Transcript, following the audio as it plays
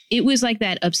it was like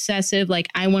that obsessive, like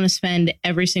I want to spend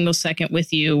every single second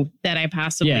with you that I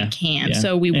possibly can. Yeah.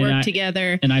 So we worked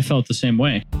together. And I felt the same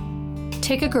way.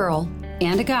 Take a girl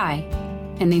and a guy,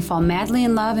 and they fall madly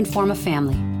in love and form a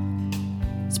family.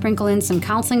 Sprinkle in some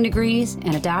counseling degrees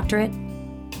and a doctorate,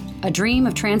 a dream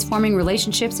of transforming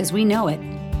relationships as we know it.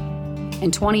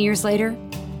 And 20 years later,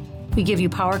 we give you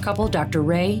power couple Dr.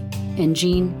 Ray and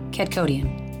Jean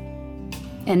Ketkodian.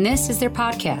 And this is their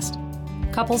podcast,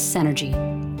 Couples Synergy.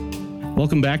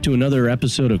 Welcome back to another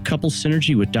episode of Couples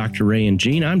Synergy with Dr. Ray and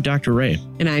Jean. I'm Dr. Ray.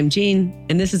 And I'm Jean,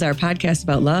 and this is our podcast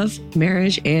about love,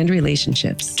 marriage, and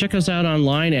relationships. Check us out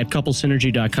online at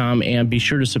couplesynergy.com and be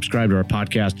sure to subscribe to our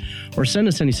podcast or send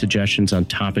us any suggestions on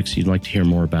topics you'd like to hear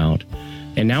more about.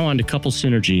 And now on to Couple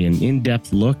Synergy, an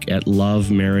in-depth look at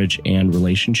love, marriage, and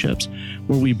relationships,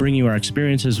 where we bring you our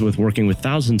experiences with working with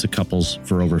thousands of couples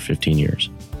for over 15 years.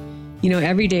 You know,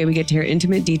 every day we get to hear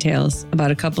intimate details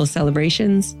about a couple's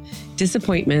celebrations,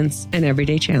 disappointments, and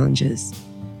everyday challenges.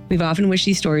 We've often wished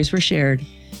these stories were shared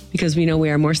because we know we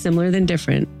are more similar than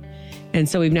different. And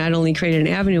so we've not only created an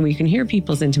avenue where you can hear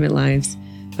people's intimate lives,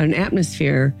 but an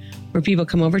atmosphere where people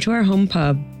come over to our home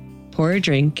pub, pour a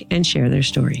drink, and share their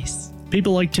stories.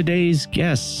 People like today's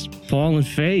guests, Paul and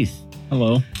Faith.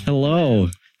 Hello. Hello.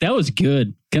 That was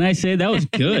good. Can I say that was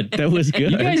good? That was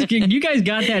good. You guys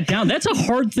got that down. That's a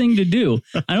hard thing to do.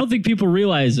 I don't think people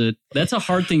realize it. That's a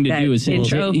hard thing to That do. Is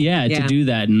intro? to do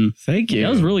that. And thank you. That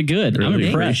was really good. I'm Really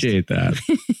impressed. appreciate that.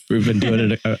 We've been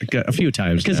doing it a few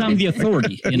times Because now. I'm the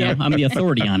authority. You know, I'm the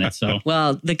authority on it. So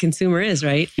Well, the consumer is,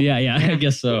 right? yeah, I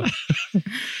guess so.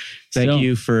 Thank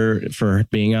you for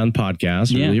being on the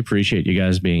podcast. Yeah. Really appreciate you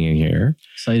guys being in here.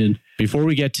 Excited. Before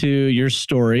we get to your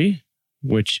story,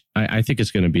 which I think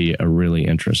is going to be a really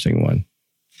interesting one,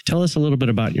 tell us a little bit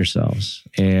about yourselves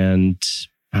and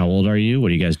how old are you? What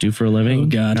do you guys do for a living? Oh,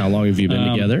 God. How long have you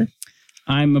been together?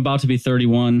 I'm about to be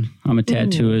 31. I'm a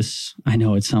tattooist. I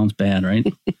know it sounds bad, right?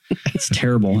 It's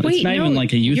terrible. Wait, it's not no, even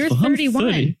like a youthful. you're 31.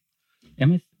 I'm 30.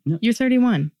 Am I? No, You're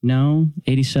 31. no,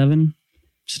 87.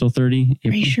 Still 30. Are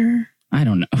you sure? I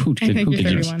don't know. Who I think who you're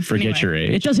cares? 31. Forget Anyway. your age.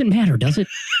 It doesn't matter, does it?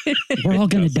 We're all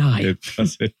going to die. It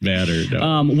doesn't matter.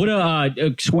 No.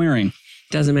 What swearing?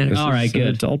 Doesn't matter. This all right, is an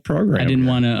good. adult program. I didn't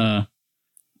want to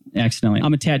accidentally.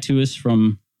 I'm a tattooist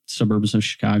from suburbs of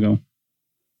Chicago.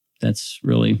 That's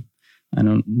really, I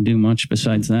don't do much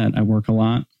besides that. I work a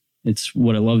lot. It's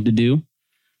what I love to do.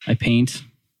 I paint,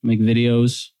 make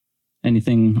videos,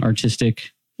 anything artistic.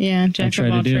 Yeah, I jack try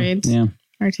of to all do. trades, Yeah.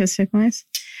 artistic wise.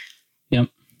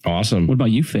 Awesome. What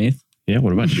about you, Faith? Yeah.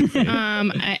 What about you?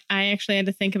 I actually had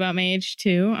to think about my age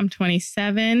too. I'm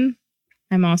 27.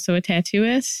 I'm also a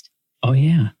tattooist. Oh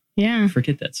yeah, Yeah. I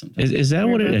forget that sometimes. Is that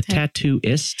what We're a both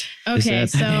tattooist? Okay,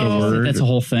 is that so- a word, That's a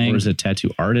whole thing. Or is it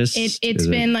tattoo artist? It's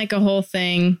been like a whole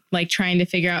thing, like trying to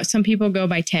figure out. Some people go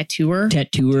by tattooer.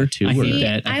 Tattooer. I Tattooer. hate See,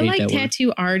 that. I hate like that word.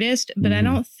 tattoo artist, but I Mhm.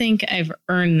 don't think I've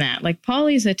earned that. Like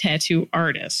Paulie's a tattoo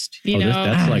artist, you Oh, know.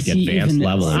 that's like advanced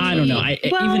level. I don't know.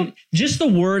 Well- Even just the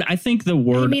word. I think the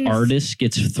word mean, it's- artist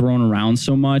gets thrown around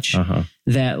so much Uh-huh.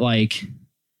 that like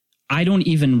I don't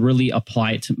even really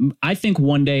apply it to. I think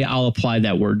one day I'll apply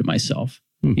that word to myself.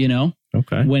 You know,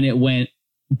 Okay. when it went,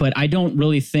 but I don't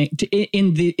really think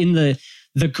in the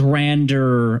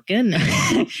grander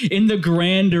Goodness. in the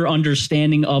grander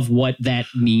understanding of what that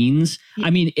means. I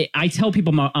mean, I tell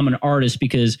people I'm an artist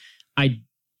because I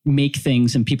make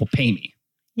things and people pay me,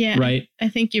 Yeah. right? I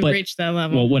think you've But- reached that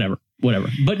level. Well, whatever.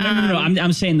 But no.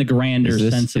 I'm saying the grander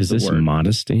Is sense this, of is the this word.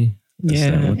 modesty? Is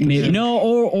Yeah. that what this Maybe is? no,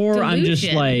 or I'm just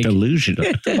Delusion. like, Delusional.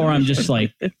 or I'm just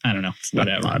like, I don't know,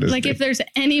 whatever. Modesty. like if there's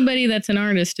anybody that's an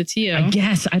artist, it's you. I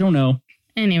guess I don't know.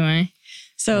 Anyway,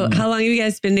 So how long have you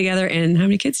guys been together and how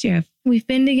many kids do you have? we've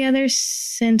been together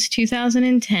since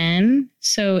 2010,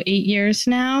 so 8 years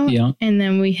now. Yeah. And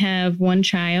then we have one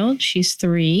child. She's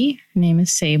 3. Her name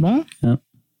is Sable.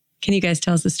 Can you guys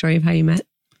tell us the story of how you met?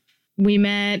 We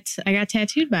met. I got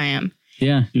tattooed by him.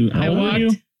 Yeah. How I old are you?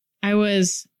 walked. I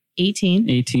was 18.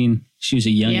 18. She was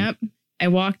a young. Yep. I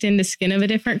walked into Skin of a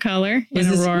Different Color Was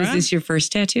in this, Aurora. was this your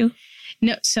first tattoo?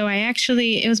 No, so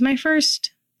it was my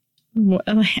first,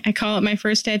 I call it my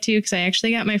first tattoo because I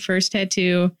actually got my first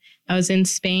tattoo. I was in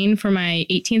Spain for my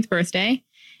 18th birthday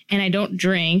and I don't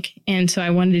drink. And so I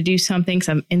wanted to do something because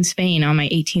I'm in Spain on my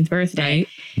 18th birthday.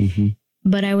 Right. Mhm.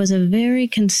 But I was a very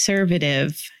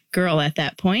conservative girl at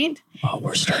that point. Oh,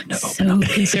 we're starting to open So up.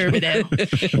 conservative. Oh,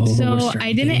 we're So starting I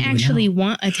to didn't get into it actually now.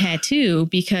 want a tattoo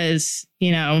because,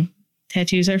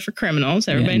 tattoos are for criminals.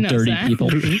 Everybody and knows dirty that. people.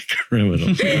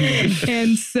 Criminal.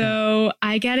 And so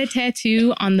I got a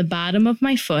tattoo on the bottom of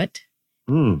my foot.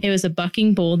 It was a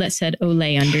bucking bull that said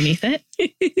Olay underneath it.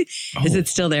 Is it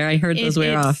still there? I heard those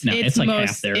wear off. No, it's like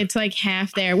half there. It's like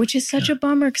half there, which is such a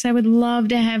bummer because I would love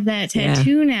to have that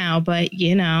tattoo now, but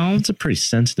you know. It's a pretty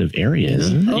sensitive area,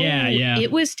 isn't it? Yeah.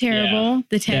 It was terrible. Yeah.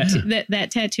 The tattoo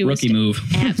that tattoo Rookie move.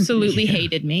 absolutely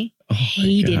hated me.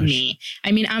 Hated me.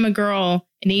 I mean, I'm a girl,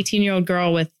 an 18-year-old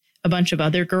girl with a bunch of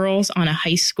other girls on a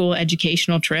high school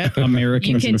educational trip.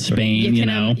 Americans in Spain, you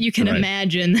know. You can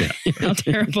imagine how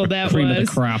terrible that Cream was. of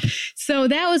the crop. So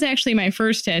that was actually my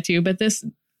first tattoo, but this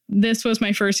was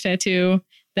my first tattoo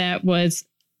that was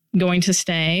going to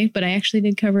stay, but I actually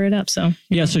did cover it up. So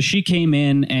yeah, so she came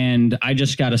in and I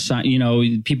just got assigned, you know,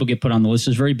 people get put on the list.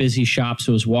 It's a very busy shop,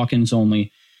 so it was walk-ins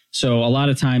only. So a lot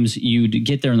of times you'd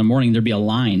get there in the morning, there'd be a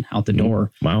line out the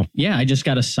door. Wow. Yeah, I just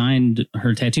got assigned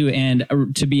her tattoo. And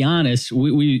to be honest,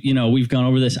 we you know, we've gone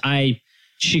over this.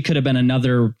 She could have been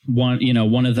another one, you know,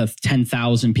 one of the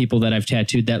 10,000 people that I've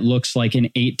tattooed that looks like an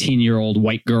 18-year-old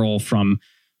white girl from,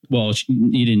 well,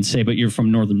 you didn't say, but you're from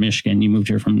Northern Michigan. You moved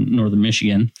here from Northern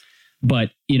Michigan.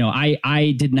 But, you know,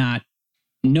 I did not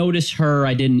notice her.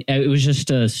 It was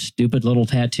just a stupid little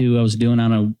tattoo I was doing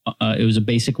on it was a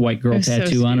basic white girl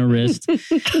tattoo on a wrist.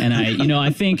 And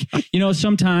I think,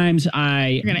 sometimes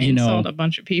you're going to insult a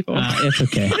bunch of people. It's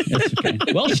okay. It's okay.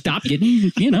 Well, stop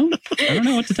getting, I don't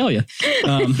know what to tell you.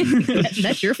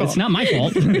 That's your fault. It's not my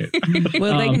fault.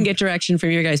 Well, they can get direction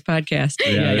from your guys' podcast.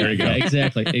 Yeah, there you go.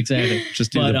 Exactly.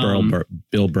 Just do the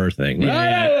Bill Burr thing.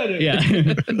 Yeah. What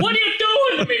are you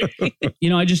doing to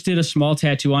me? I just did a small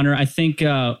tattoo on her. I think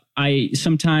I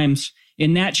sometimes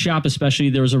in that shop, especially,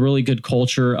 there was a really good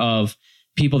culture of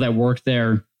people that worked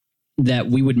there that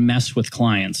we would mess with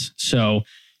clients. So,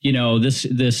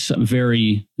 this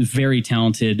very, very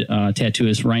talented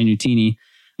tattooist, Ryan Nutini,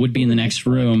 would be in the next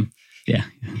room. Yeah.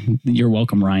 You're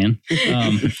welcome, Ryan.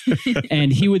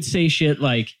 And he would say shit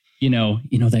like,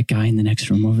 that guy in the next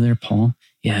room over there, Paul.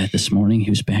 Yeah, this morning he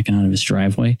was backing out of his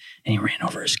driveway and he ran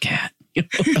over his cat.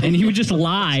 And he would just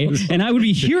lie. And I would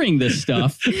be hearing this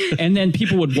stuff. And then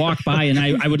people would walk by and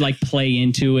I would like play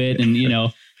into it. And,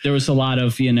 there was a lot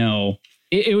of,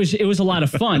 it was a lot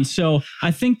of fun. So I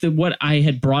think that what I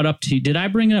had brought up to you, did I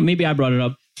bring it up? Maybe I brought it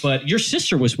up, but your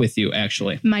sister was with you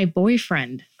actually. My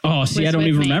boyfriend. Oh, see, I don't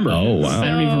even remember. Oh, wow. I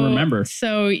don't even remember.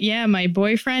 So yeah, my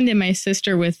boyfriend and my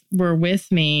sister were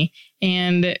with me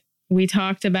and we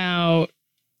talked about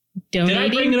donating.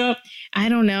 Did I bring it up? I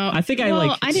don't know. I think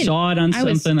I saw it on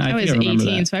something. I was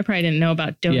 18, so I probably didn't know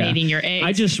about donating your eggs.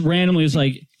 I just randomly was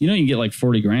like, you can get like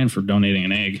 $40,000 for donating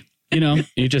an egg.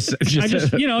 You just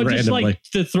just like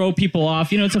to throw people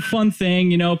off. It's a fun thing.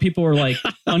 People are like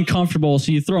uncomfortable,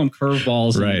 so you throw them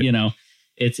curveballs. Right. And,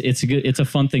 it's a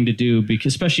fun thing to do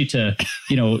because especially to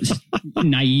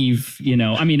naive.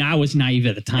 I mean, I was naive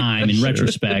at the time in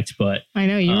retrospect, but I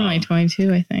know you were only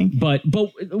 22, I think. But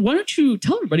why don't you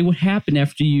tell everybody what happened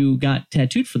after you got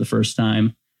tattooed for the first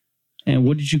time? And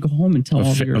what did you go home and tell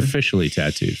all your officially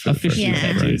tattooed for the first time?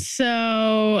 Yeah. Right.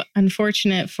 So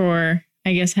unfortunate for,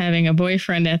 I guess, having a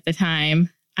boyfriend at the time.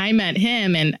 I met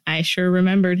him and I sure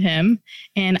remembered him.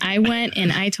 And I went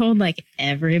and I told like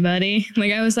everybody,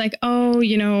 like I was like, oh,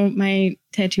 my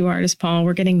tattoo artist, Paul,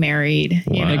 we're getting married.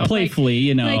 Wow. Like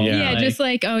playfully, just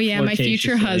like, oh yeah, my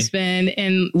future husband.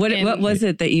 And what was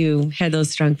it that you had those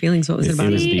strong feelings? What was it about?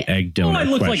 It was the egg donor. I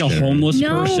looked like a homeless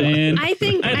person. I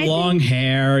had long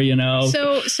hair,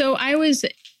 So I was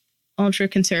ultra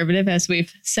conservative, as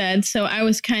we've said. So I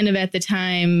was kind of at the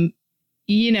time,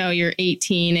 you're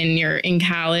 18 and you're in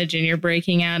college and you're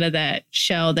breaking out of that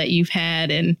shell that you've had.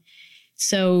 And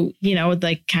so,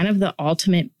 like kind of the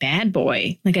ultimate bad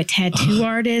boy, like a tattoo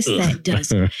artist that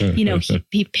does,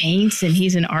 he paints and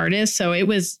he's an artist. So it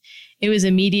was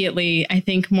immediately, I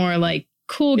think, more like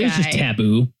cool guy. It was just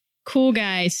taboo. Cool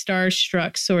guy,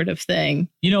 starstruck sort of thing.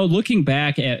 Looking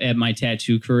back at my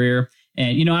tattoo career,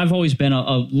 and, I've always been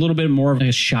a little bit more of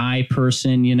a shy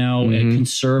person, a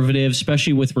conservative,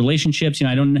 especially with relationships.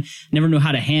 I never knew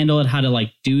how to handle it, how to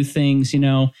like do things,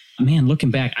 Man, looking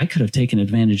back, I could have taken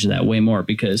advantage of that way more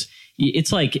because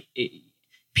it's like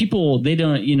people, they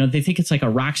don't, they think it's like a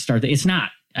rock star. It's not.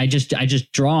 I just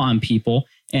draw on people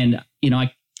and,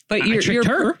 But I tricked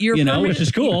her, which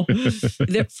is cool.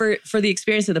 For the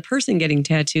experience of the person getting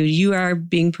tattooed, you are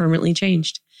being permanently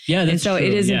changed. Yeah, that's so true.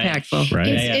 it is impactful.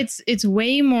 Right. It's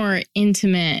way more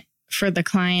intimate for the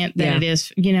client than it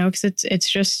is, because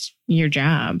it's just your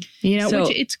job, So,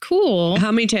 which it's cool.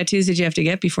 How many tattoos did you have to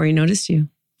get before he noticed you?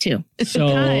 2. So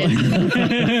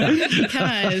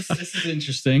because this is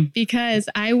interesting. Because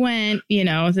I went,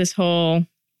 this whole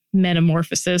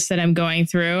metamorphosis that I'm going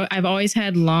through. I've always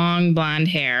had long blonde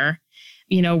hair,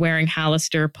 wearing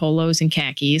Hollister polos and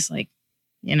khakis, like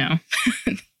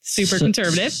super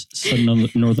conservative. So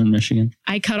northern Michigan.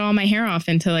 I cut all my hair off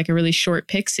into like a really short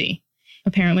pixie.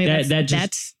 Apparently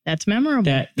that's memorable.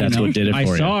 That's what did it for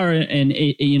you. I saw her and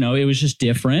it was just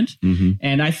different. Mm-hmm.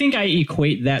 And I think I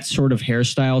equate that sort of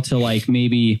hairstyle to like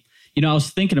maybe, I was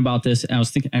thinking about this and I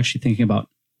was thinking about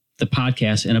the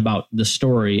podcast and about the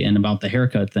story and about the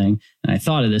haircut thing. And I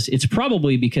thought of this. It's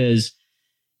probably because,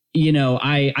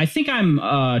 I think I'm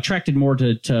attracted more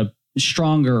to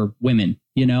stronger women,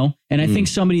 and I think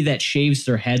somebody that shaves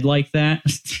their head like that,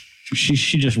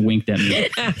 she just winked at me.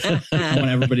 I want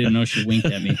everybody to know she winked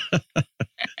at me.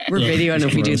 We're videoing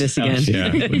if we do this again.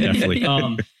 Yeah, we definitely.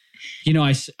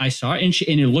 I saw it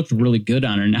and it looked really good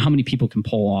on her. And how many people can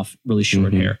pull off really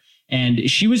short hair? And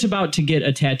she was about to get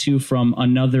a tattoo from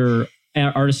another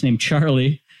artist named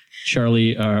Charlie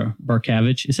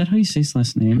Barkavich. Is that how you say his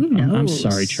last name? Who knows? I'm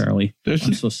sorry, Charlie.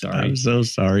 I'm so sorry. I'm so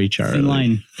sorry,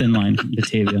 Charlie. Thin line,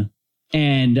 Batavia.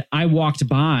 And I walked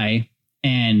by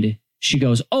and she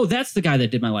goes, "Oh, that's the guy that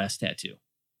did my last tattoo."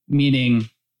 Meaning,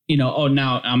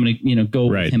 now I'm going to, go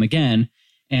with him again.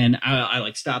 And I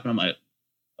like stop and I'm like,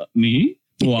 me?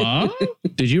 What?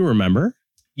 Did you remember?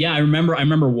 Yeah, I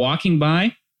remember walking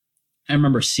by. I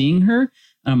remember seeing her.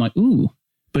 And I'm like, ooh.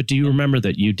 But do you remember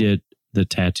that you did the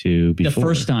tattoo before? The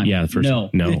first time. Yeah, the first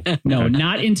time. No. No,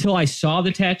 not until I saw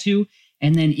the tattoo.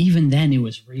 And then even then it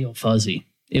was real fuzzy.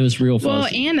 Well,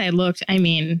 and I looked,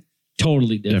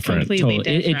 totally different. Completely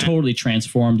different. It totally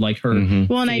transformed like her. Mm-hmm.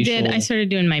 Well, and I started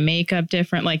doing my makeup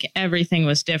different. Like everything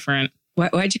was different.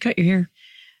 Why'd you cut your hair?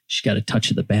 She got a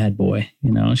touch of the bad boy, I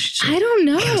don't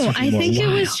know. I think it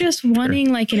was just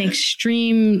wanting like an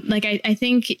extreme, like I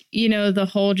think, the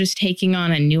whole just taking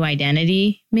on a new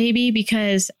identity, maybe,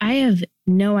 because I have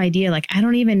no idea. Like, I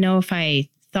don't even know if I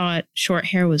thought short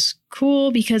hair was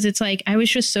cool because it's like, I was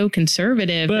just so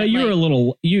conservative. But you were a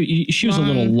little, she was a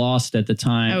little lost at the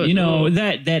time,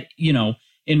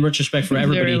 in retrospect for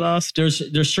everybody,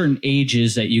 there's certain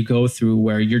ages that you go through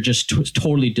where you're just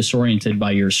totally disoriented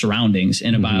by your surroundings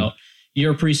and about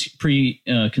your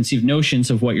preconceived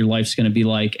notions of what your life's going to be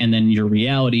like, and then your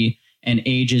reality and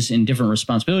ages and different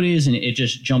responsibilities, and it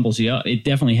just jumbles you up. It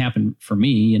definitely happened for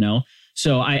me,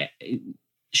 So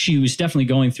she was definitely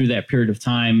going through that period of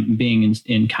time, being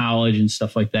in college and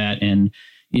stuff like that, and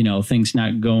things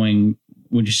not going,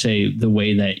 would you say, the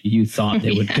way that you thought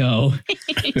they would go?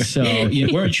 So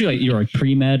weren't you you were like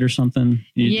pre-med or something?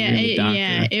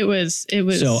 It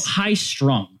was so high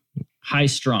strung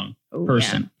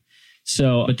person. Yeah.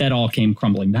 So, but that all came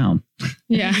crumbling down.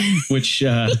 Yeah. Which,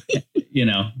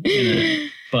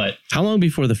 but how long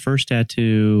before the first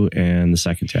tattoo and the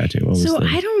second tattoo?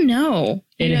 I don't know.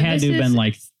 It had to have been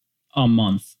like a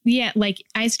month. Yeah. Like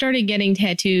I started getting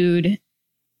tattooed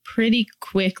pretty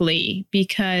quickly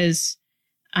because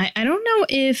I don't know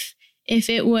if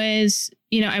it was,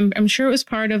 I'm sure it was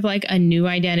part of like a new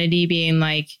identity being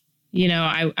like,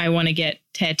 I want to get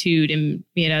tattooed and,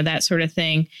 that sort of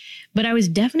thing. But I was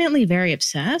definitely very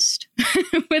obsessed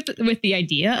with the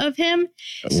idea of him.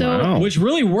 So, which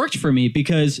really worked for me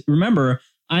because remember,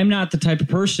 I'm not the type of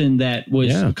person that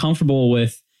was comfortable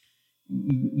with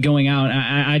going out.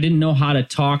 I didn't know how to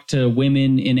talk to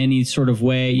women in any sort of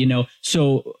way,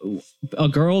 So a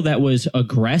girl that was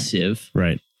aggressive,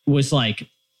 was like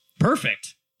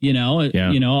perfect. All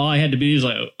I had to be was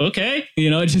like, okay,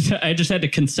 I just had to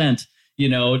consent,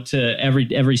 to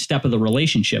every step of the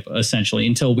relationship essentially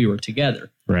until we were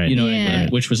together. Right.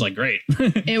 Which was like great.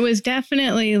 It was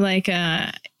definitely like,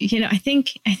 I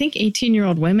think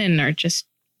 18-year-old women are just,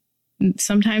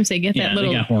 sometimes they get that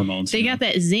little, they got hormones. They got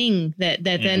that zing that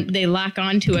then they lock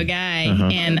onto a guy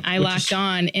and I locked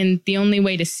on. And the only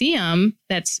way to see them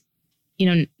that's,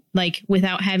 like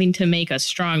without having to make a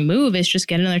strong move is just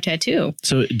get another tattoo.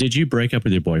 So did you break up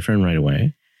with your boyfriend right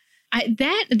away?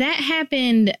 That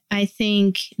happened. I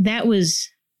think that was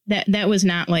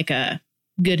not like a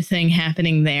good thing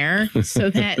happening there. So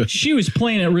that she was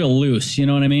playing it real loose. You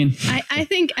know what I mean? I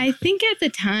think at the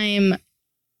time,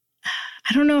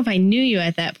 I don't know if I knew you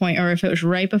at that point or if it was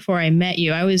right before I met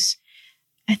you.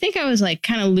 I think I was like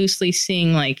kind of loosely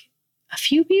seeing like a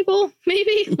few people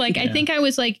maybe. Like I think I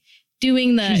was like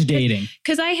doing she's dating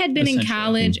because I had been in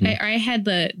college. I had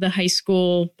the high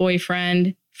school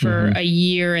boyfriend for a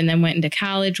year and then went into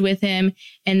college with him.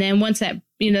 And then once that,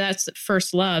 that's the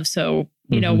first love. So,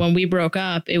 when we broke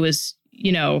up, it was,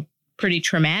 pretty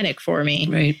traumatic for me.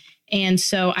 Right. And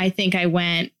so I think I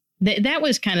went that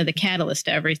was kind of the catalyst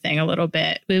to everything a little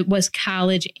bit. It was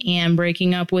college and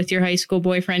breaking up with your high school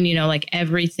boyfriend, you know, like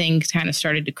everything kind of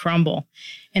started to crumble.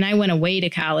 And I went away to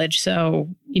college. So,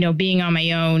 you know, being on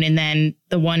my own and then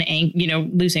the one, you know,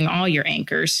 losing all your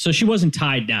anchors. So she wasn't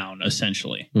tied down,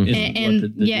 essentially.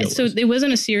 And yeah, so it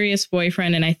wasn't a serious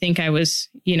boyfriend. And I think I was,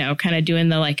 you know, kind of doing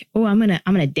the like, oh, I'm going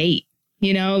to date,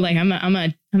 you know, like I'm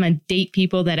gonna date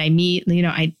people that I meet, you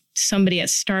know, somebody at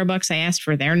Starbucks, I asked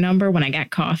for their number when I got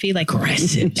coffee, like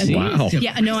aggressive. Wow.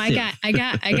 Yeah, no, I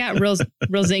got real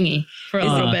zingy for a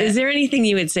little bit. Is there anything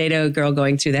you would say to a girl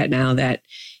going through that now that,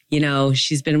 you know,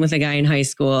 she's been with a guy in high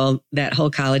school, that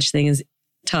whole college thing is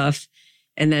tough,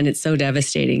 and then it's so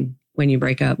devastating when you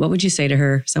break up? What would you say to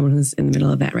her, someone who's in the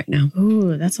middle of that right now?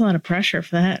 Ooh, that's a lot of pressure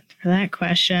for that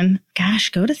question. Gosh,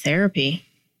 go to therapy.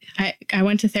 I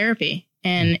went to therapy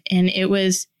and it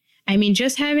was, I mean,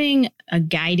 just having a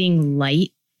guiding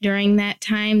light during that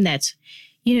time, that's,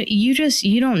 you know,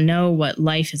 you don't know what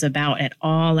life is about at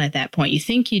all at that point. You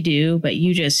think you do, but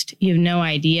you have no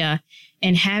idea.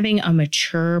 And having a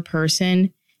mature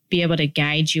person be able to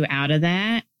guide you out of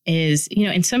that is, you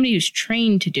know, and somebody who's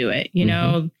trained to do it, you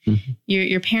know,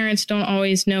 your parents don't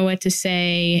always know what to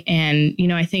say. And, you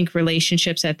know, I think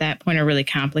relationships at that point are really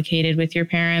complicated with your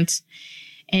parents,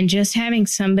 and just having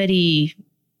somebody,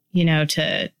 you know,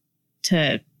 to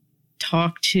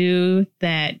talk to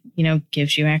that, you know,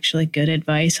 gives you actually good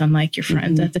advice, unlike your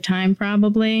friends at the time,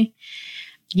 probably.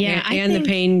 Yeah. And the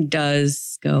pain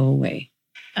does go away.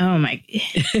 Oh my.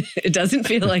 It doesn't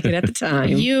feel like it at the time.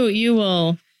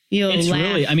 You'll it's laugh.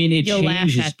 Really, I mean, it you'll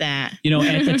changes. laugh at that. You know,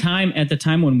 at the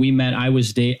time when we met, I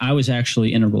was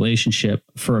actually in a relationship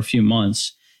for a few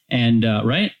months, and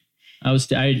right, I had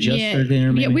just started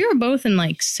interviewing. Yeah, we were both in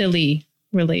like silly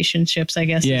relationships, I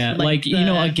guess. Yeah, like you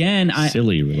know, again,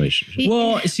 silly relationship.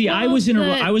 Well, see, I was in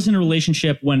a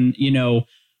relationship when, you know,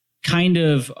 kind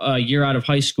of a year out of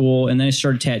high school, and then I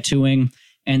started tattooing,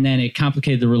 and then it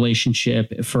complicated the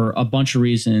relationship for a bunch of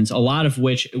reasons. A lot of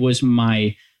which was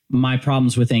my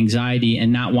problems with anxiety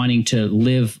and not wanting to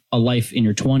live a life in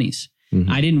your 20s.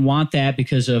 I didn't want that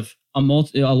because of a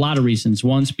lot of reasons.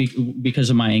 One's because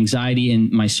of my anxiety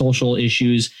and my social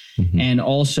issues, and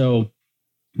also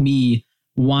me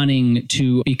wanting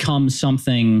to become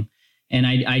something. And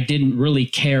I didn't really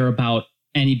care about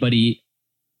anybody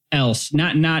else.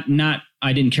 Not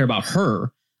I didn't care about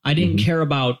her. I didn't care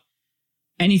about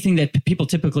anything that people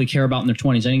typically care about in their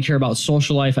 20s. I didn't care about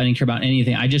social life. I didn't care about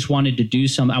anything. I just wanted to do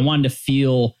something. I wanted to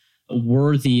feel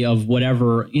worthy of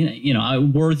whatever, you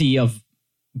know, worthy of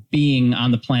being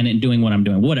on the planet and doing what I'm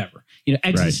doing, whatever, you know,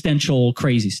 existential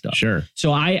crazy stuff. Sure.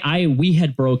 So we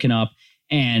had broken up,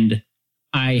 and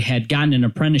I had gotten an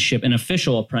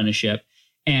official apprenticeship.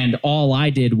 And all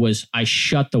I did was I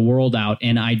shut the world out,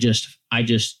 and I just,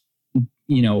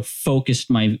 you know, focused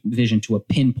my vision to a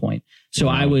pinpoint. So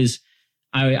I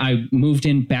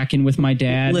moved back in with my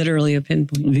dad. Literally a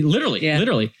pinpoint. Literally.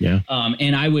 Yeah.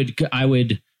 And I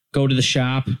would go to the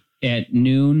shop at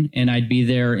noon, and I'd be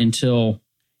there until,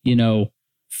 you know,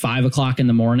 5 o'clock in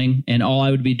the morning. And all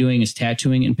I would be doing is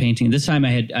tattooing and painting. This time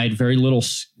I had very little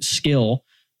skill.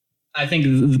 I think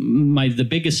the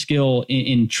biggest skill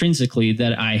intrinsically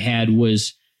that I had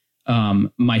was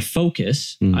my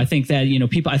focus. I think that, you know,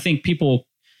 people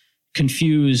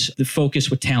confuse the focus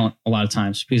with talent a lot of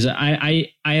times, because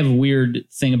I have a weird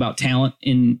thing about talent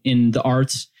in the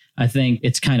arts. I think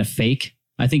it's kind of fake.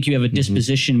 I think you have a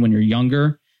disposition when you're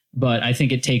younger, but I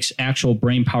think it takes actual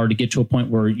brain power to get to a point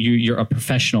where you're a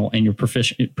professional and you're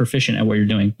proficient at what you're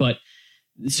doing. But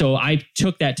so I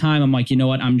took that time. I'm like, you know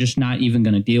what? I'm just not even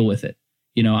going to deal with it.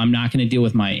 You know, I'm not going to deal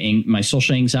with my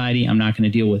social anxiety. I'm not going to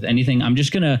deal with anything. I'm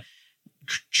just going to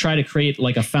try to create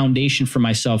like a foundation for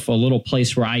myself, a little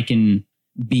place where I can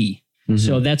be.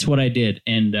 So that's what I did.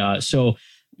 And so,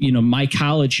 you know, my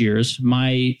college years,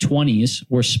 my 20s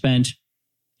were spent,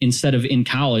 instead of in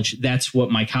college, that's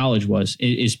what my college was,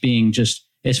 is being just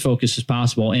as focused as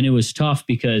possible. And it was tough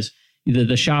because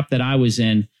the shop that I was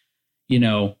in, you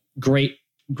know, great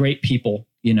people,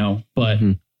 you know, but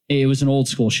it was an old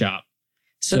school shop.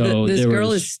 So this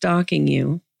girl is stalking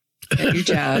you at your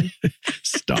job.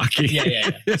 Stalking.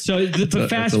 Yeah. So the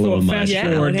fast forward,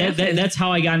 that's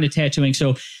how I got into tattooing.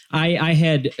 So I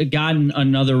had gotten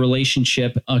another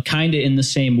relationship kind of in the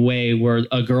same way, where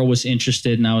a girl was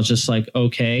interested, and I was just like,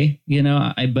 okay, you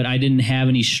know, but I didn't have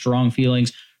any strong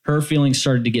feelings. Her feelings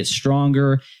started to get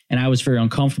stronger, and I was very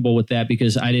uncomfortable with that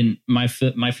because my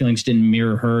feelings didn't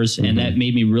mirror hers, and that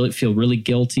made me feel really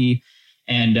guilty.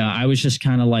 And I was just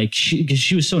kind of like, because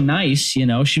she was so nice, you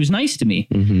know, she was nice to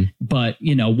me. But,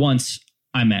 you know, once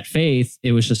I met Faith,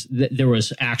 it was just, there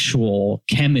was actual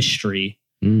chemistry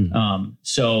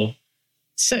So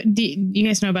do you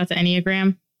guys know about the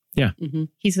Enneagram? Yeah. Mm-hmm.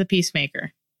 He's the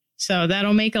peacemaker. So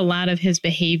that'll make a lot of his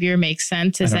behavior make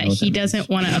sense, is that he doesn't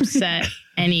want to upset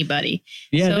anybody.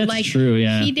 Yeah, so, that's true.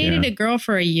 Yeah. He dated a girl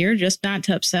for a year just not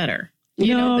to upset her.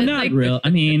 Not real. I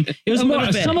mean, it was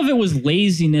more, some of it was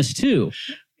laziness too.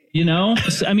 You know,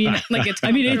 I mean,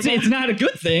 it's not a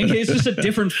good thing. It's just a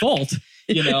different fault,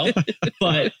 you know,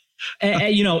 but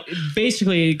you know,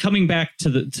 basically coming back to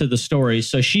the story.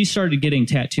 So she started getting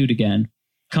tattooed again,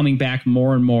 coming back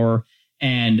more and more.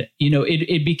 And, you know,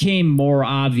 it became more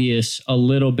obvious, a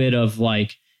little bit of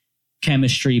like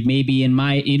chemistry, maybe in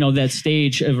my, you know, that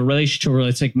stage of a relationship where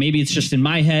it's like, maybe it's just in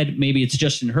my head, maybe it's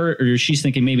just in her, or she's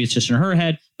thinking maybe it's just in her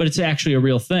head, but it's actually a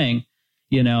real thing,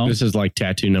 you know? This is like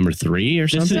tattoo number 3 or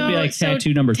something? This would be like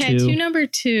tattoo number 2. Tattoo number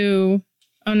 2.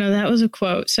 Oh no, that was a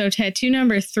quote. So tattoo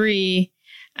number 3,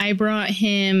 I brought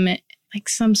him like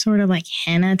some sort of like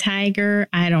henna tiger.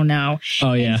 I don't know.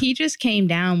 Oh yeah. And he just came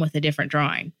down with a different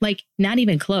drawing, like not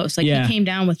even close. Like he came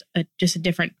down with just a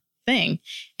different thing.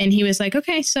 And he was like,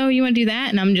 okay, so you want to do that?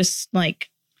 And I'm just like,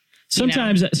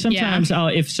 sometimes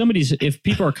if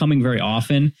people are coming very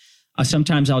often,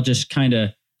 sometimes I'll just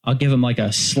I'll give them like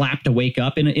a slap to wake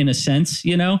up in a sense,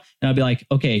 you know, and I'll be like,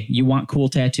 okay, you want cool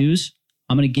tattoos?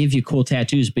 I'm going to give you cool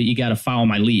tattoos, but you got to follow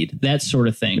my lead. That sort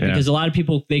of thing. Yeah. Because a lot of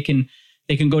people, they can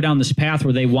go down this path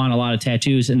where they want a lot of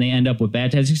tattoos and they end up with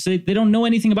bad tattoos. They don't know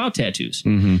anything about tattoos.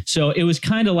 Mm-hmm. So it was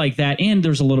kind of like that. And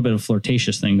there's a little bit of a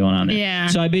flirtatious thing going on there. Yeah.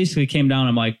 So I basically came down.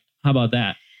 I'm like, how about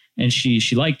that? And she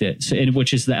liked it. So,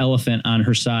 which is the elephant on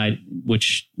her side,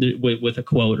 which with a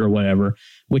quote or whatever,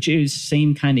 which is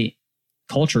same kind of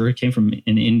culture. It came from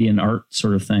an Indian art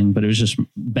sort of thing, but it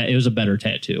was a better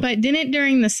tattoo. But didn't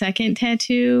during the second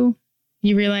tattoo,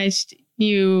 you realized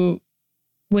you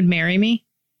would marry me?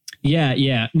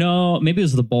 Yeah. No, maybe it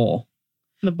was the bowl.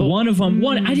 The bowl. One of them.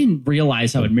 I didn't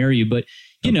realize I would marry you, but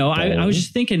you know, I was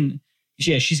just thinking.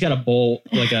 Yeah, she's got a bowl,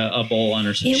 like a bowl on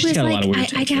her. She's got a lot of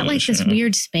weird I got like this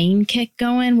weird Spain kick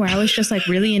going where I was just like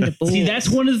really into bowls. See, that's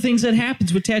one of the things that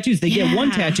happens with tattoos. They get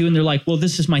one tattoo and they're like, well,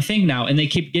 this is my thing now. And they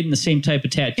keep getting the same type of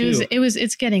tattoo.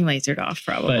 It's getting lasered off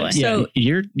probably. But, yeah. So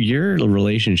your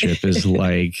relationship is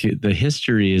like the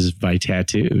history is by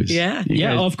tattoos. Yeah.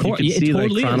 Of course. You can see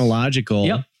totally like chronological.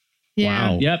 Yep.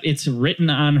 Yeah. Wow. Yep. It's written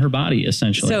on her body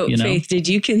essentially. So you know? Faith, did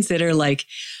you consider like,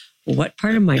 what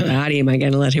part of my body am I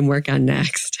going to let him work on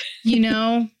next? You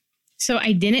know, so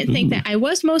I didn't think that. I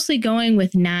was mostly going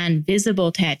with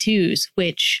non-visible tattoos,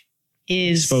 which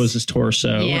is exposes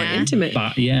torso, more intimate.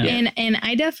 And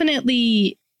I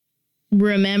definitely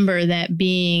remember that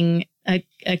being a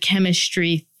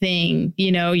chemistry thing.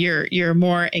 You know, you're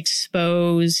more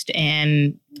exposed,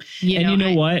 and you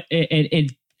know what?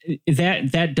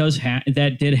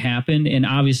 That did happen, and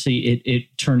obviously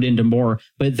it turned into more,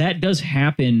 but that does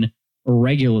happen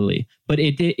regularly. But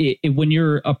it when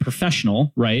you're a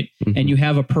professional, right, and you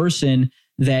have a person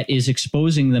that is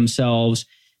exposing themselves,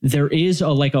 there is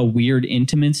a weird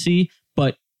intimacy.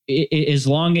 But as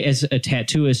long as a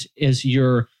tattooist, as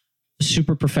you're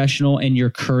super professional and you're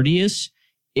courteous,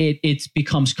 it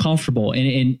becomes comfortable,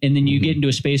 and then you get into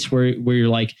a space where you're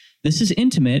like, this is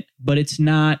intimate, but it's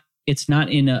not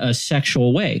in a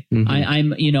sexual way.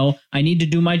 I'm I need to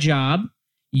do my job.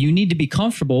 You need to be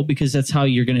comfortable because that's how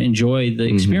you're going to enjoy the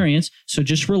experience. So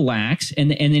just relax.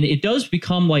 And then it does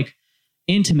become like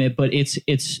intimate, but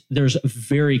there's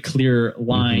very clear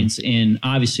lines in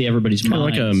obviously everybody's mind.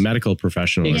 Like a medical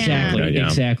professional. Exactly. Yeah.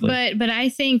 Exactly. But I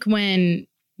think when,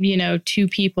 two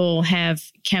people have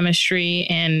chemistry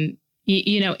and,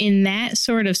 in that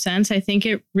sort of sense, I think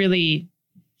it really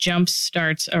jump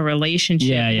starts a relationship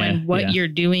when what you're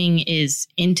doing is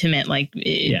intimate,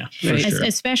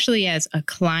 especially as a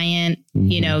client,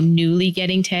 newly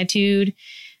getting tattooed,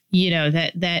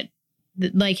 that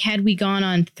like, had we gone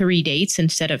on 3 dates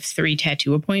instead of 3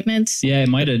 tattoo appointments, it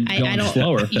might have gone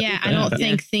slower. I don't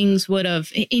think things would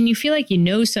have, and you feel like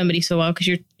somebody so well because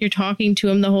you're talking to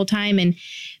them the whole time. And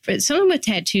for someone with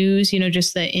tattoos,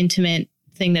 just the intimate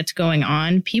thing that's going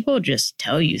on, people just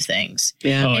tell you things.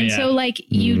 So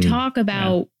you talk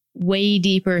about way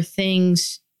deeper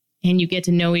things and you get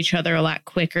to know each other a lot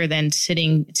quicker than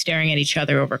staring at each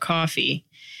other over coffee.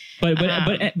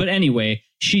 But anyway,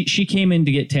 she came in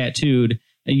to get tattooed.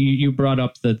 You brought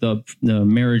up the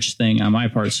marriage thing on my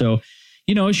part. So,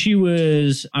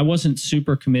 I wasn't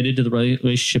super committed to the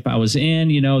relationship I was in.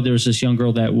 There was this young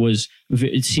girl that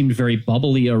it seemed very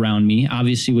bubbly around me,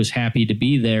 obviously was happy to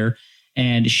be there.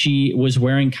 And she was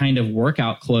wearing kind of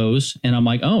workout clothes. And I'm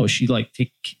like, oh, she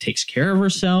takes care of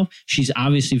herself. She's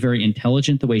obviously very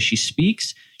intelligent the way she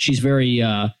speaks. She's very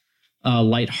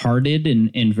lighthearted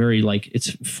and very like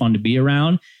it's fun to be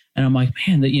around. And I'm like,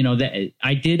 man, that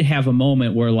I did have a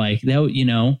moment where like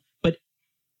that, but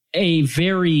a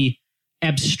very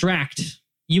abstract.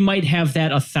 You might have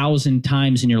that 1,000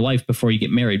 times in your life before you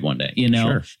get married one day,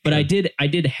 Sure, but sure. I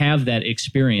did have that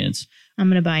experience. I'm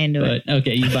going to buy into it.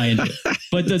 Okay, you buy into it.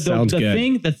 But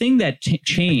the thing that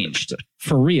changed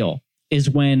for real is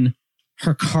when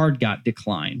her card got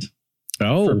declined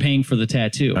for paying for the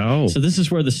tattoo. Oh. So this is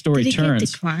where the story Did it turns.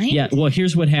 get declined? Yeah. Well,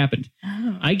 here's what happened.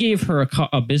 Oh. I gave her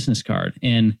a business card,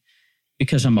 and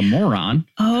because I'm a moron,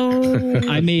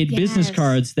 I made business yes.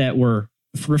 cards that were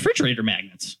refrigerator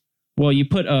magnets. Well, you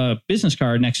put a business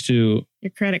card next to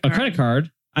Your credit a card. credit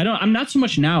card. I'm not so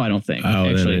much now, I don't think. Oh,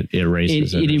 actually. then it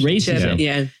erases it. It erases it.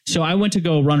 Yeah. So I went to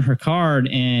go run her card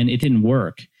and it didn't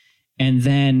work. And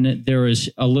then there was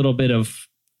a little bit of,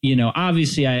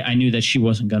 obviously I knew that she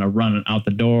wasn't going to run out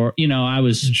the door. I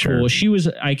was cool.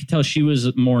 I could tell she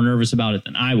was more nervous about it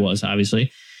than I was,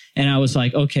 obviously. And I was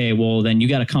like, okay, well then you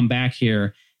got to come back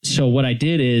here. So what I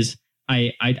did is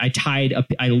I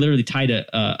literally tied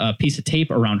a piece of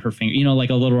tape around her finger, like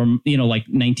a little, like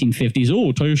 1950s.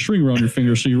 Oh, tie a string around your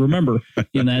finger so you remember.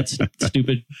 That's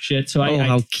stupid shit. So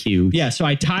how cute. Yeah. So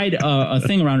I tied a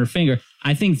thing around her finger.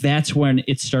 I think that's when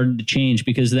it started to change,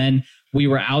 because then we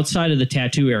were outside of the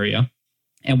tattoo area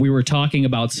and we were talking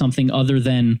about something other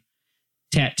than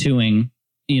tattooing,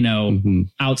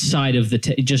 outside of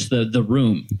just the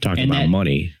room. Talking about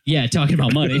money. Yeah, talking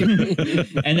about money.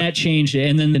 And that changed it.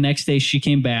 And then the next day she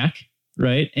came back,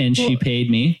 right? And she paid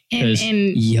me because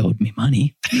he owed me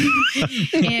money.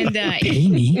 And Pay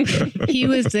me. he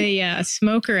was a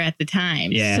smoker at the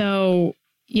time. Yeah. So,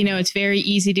 it's very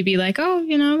easy to be like, oh, I'm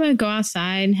going to go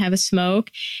outside and have a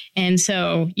smoke. And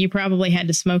so you probably had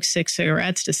to smoke 6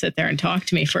 cigarettes to sit there and talk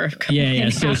to me for a couple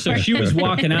of hours. So she was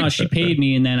walking out, she paid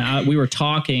me. And then we were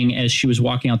talking as she was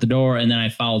walking out the door. And then I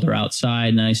followed her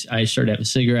outside and I started to have a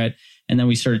cigarette. And then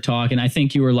we started talking. I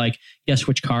think you were like, guess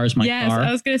which car is my car? Yes,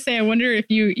 I was going to say, I wonder if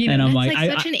you and I'm that's like,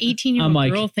 such an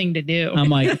 18-year-old girl thing to do. I'm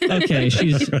like, okay,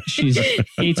 she's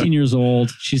 18 years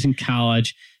old. She's in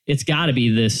college. It's got to be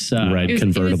this red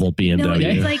convertible BMW. No,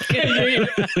 it's like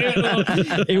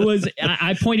it was.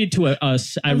 I pointed to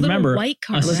I remember white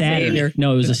car. a Saturn.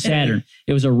 No, it was a Saturn.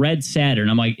 It was a red Saturn.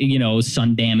 I'm like,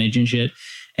 sun damage and shit.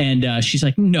 And she's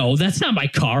like, no, that's not my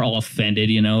car. All offended,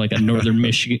 like a Northern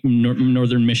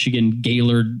Michigan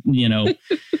Gaylord,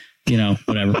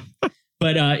 whatever.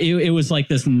 But it was like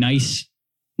this nice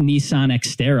Nissan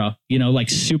Xterra, like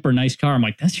super nice car. I'm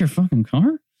like, that's your fucking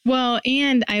car? Well,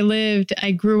 and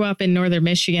I grew up in Northern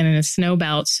Michigan in a snow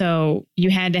belt. So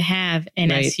you had to have an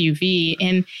SUV.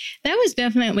 And that was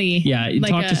definitely. Yeah.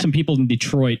 Talk to some people in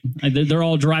Detroit. They're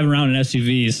all driving around in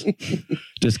SUVs.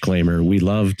 Disclaimer. We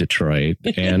love Detroit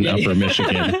and Upper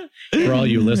Michigan for all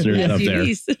you listeners up there.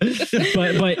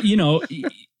 But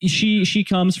she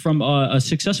comes from a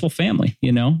successful family,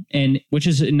 and which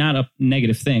is not a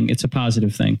negative thing. It's a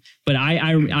positive thing. But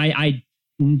I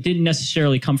didn't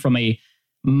necessarily come from a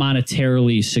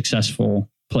monetarily successful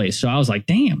place. So I was like,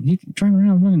 damn, you can drive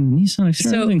around running Nissan.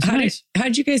 So how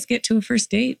did you guys get to a first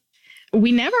date?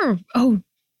 We never,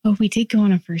 we did go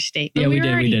on a first date. But Yeah, we were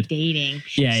did. already dating.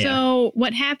 Yeah. So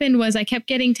what happened was I kept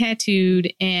getting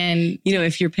tattooed and.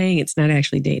 If you're paying, it's not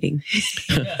actually dating.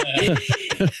 and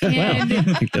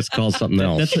I think that's called something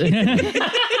else.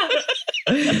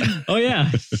 Oh yeah.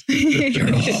 You're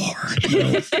a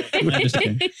whore. I'm just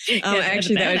kidding.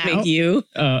 Actually, that would make you.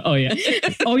 Oh yeah.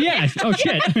 Oh yeah. Oh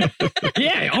shit.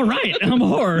 Yeah. All right. I'm a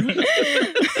whore.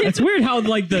 It's weird how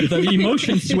like the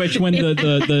emotion switch when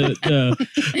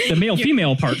the male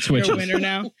female part switches. You're a winner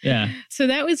now. Yeah. So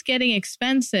that was getting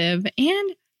expensive,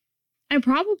 and I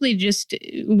probably just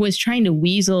was trying to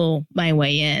weasel my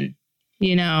way in.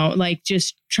 Like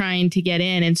just trying to get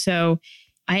in, and so.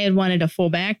 I had wanted a full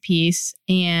back piece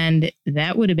and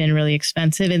that would have been really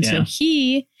expensive. And so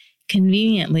he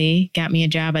conveniently got me a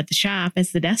job at the shop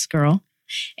as the desk girl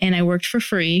and I worked for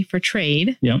free for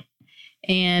trade. Yep.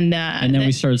 And then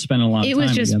we started spending a lot of time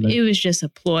together. It was just a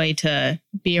ploy to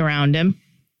be around him.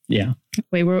 Yeah.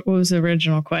 Wait, what was the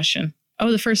original question?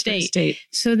 Oh, the first date.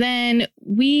 So then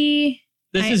we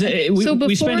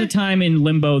spent a time in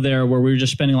limbo there where we were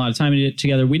just spending a lot of time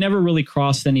together. We never really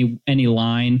crossed any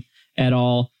line at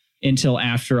all until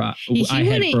after I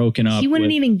had broken up. He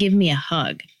wouldn't even give me a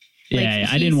hug.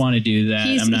 I didn't want to do that.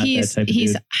 I'm not that type of dude.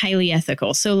 He's highly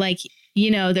ethical. So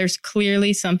there's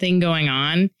clearly something going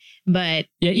on, but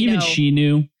even she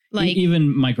knew. Like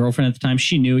even my girlfriend at the time,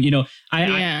 she knew.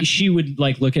 She would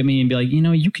look at me and be like,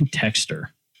 you can text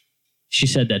her. She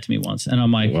said that to me once, and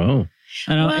I'm like, whoa.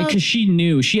 Well- because she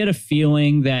knew, she had a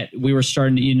feeling that we were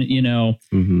starting to,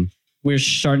 Mm-hmm. we were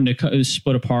starting to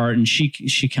split apart, and she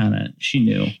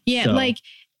knew. Yeah, So, like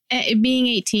being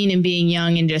 18 and being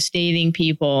young and just dating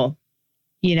people,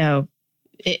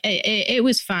 it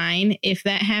was fine. If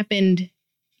that happened,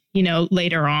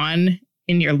 later on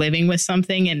and you're living with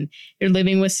something and you're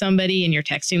living with somebody and you're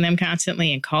texting them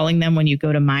constantly and calling them when you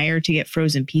go to Meijer to get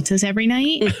frozen pizzas every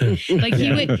night. Like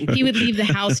he would leave the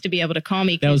house to be able to call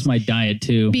me. that was my diet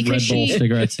too. Because Red Bull,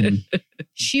 cigarettes, and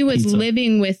she was pizza.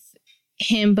 living with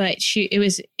him, but it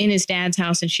was in his dad's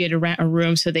house and she had to rent a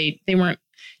room. So they weren't.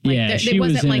 Like, yeah, there she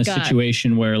was wasn't in like a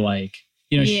situation where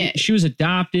she was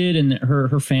adopted, and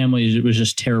her family was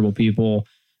just terrible people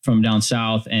from down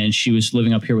south, and she was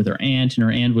living up here with her aunt, and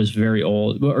her aunt was very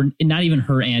old, or not even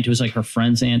her aunt. It was like her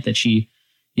friend's aunt that she,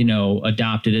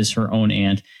 adopted as her own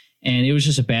aunt. And it was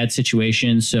just a bad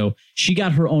situation. So she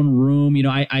got her own room.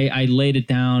 I laid it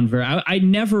down. I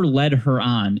never led her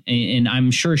on, and I'm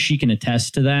sure she can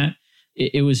attest to that.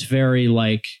 It was very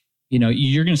like,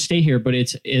 you're going to stay here, but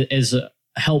it's as a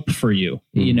help for you.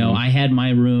 Mm-hmm. I had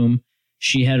my room.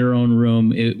 She had her own room.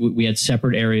 We had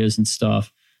separate areas and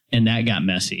stuff. And that got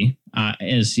messy,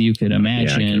 as you could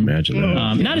imagine. Yeah, I can imagine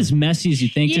that. Not as messy as you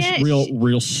think, Yeah, just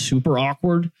real super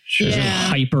awkward. Sure. Just Yeah.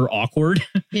 hyper awkward.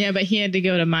 Yeah, but he had to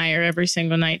go to Meijer every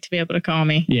single night to be able to call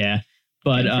me. Yeah.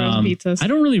 But Get frozen pizzas. I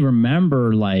don't really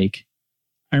remember, I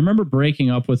remember breaking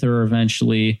up with her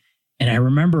eventually. And I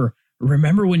remember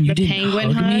when you The didn't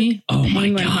penguin hug me. hug? Oh The my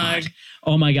penguin God. hug.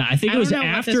 Oh my God. I think I it was don't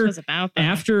know what this after was about, though.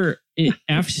 after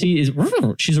she's a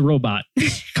robot.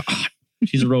 God,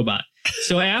 she's a robot.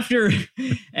 So after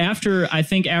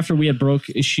we had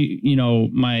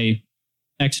my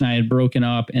ex and I had broken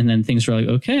up, and then things were like,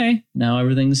 okay, now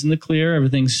everything's in the clear.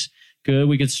 Everything's good.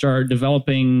 We could start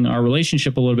developing our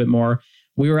relationship a little bit more.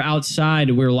 We were outside,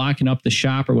 we were locking up the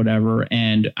shop or whatever.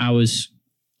 And I was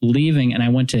leaving, and I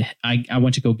went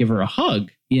to go give her a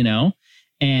hug,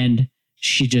 and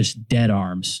she just dead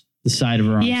arms the side of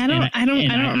her arms. Yeah, I don't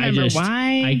remember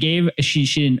why. She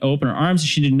didn't open her arms.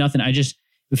 She did nothing. I just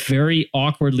very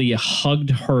awkwardly hugged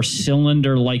her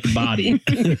cylinder-like body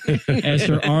as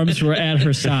her arms were at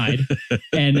her side.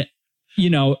 And,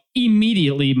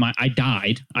 immediately I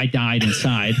died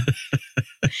inside.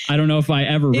 I don't know if I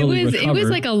ever really recovered. It was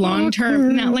like a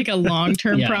long-term, not like a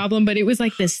long-term Yeah. problem, but it was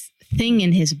like this thing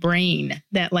in his brain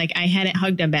that I hadn't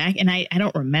hugged him back, and I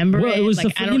don't remember Well, it was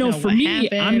I don't know for what me,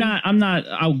 happened. I'm not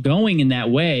outgoing in that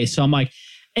way. So I'm like,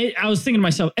 I was thinking to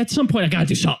myself, at some point I got to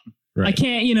do something. Right. I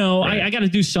can't, Right. I got to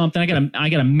do something. I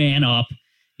got to man up,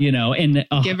 and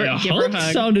Give her a hug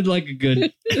hug. sounded like a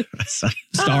good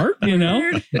start, and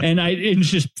it was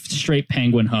just straight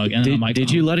penguin hug. And I'm like, Did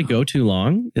you let it go too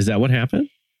long? Is that what happened?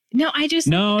 No, I just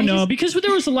because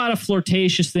there was a lot of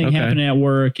flirtatious thing Okay. happening at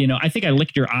work. I think I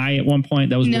licked your eye at one point.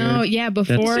 That was no, weird. yeah, That's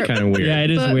before kind of weird. Yeah,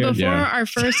 it is weird. before yeah.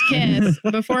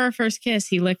 our first kiss,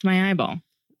 he licked my eyeball.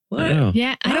 What? Oh.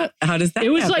 Yeah, I don't. How does that It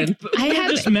was happen? like I we were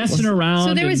have- just messing around.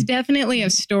 So there was and- definitely a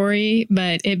story,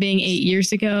 but it being 8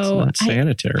 years It's ago, not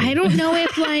sanitary. I don't know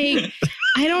if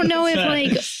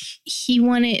he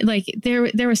wanted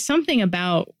there was something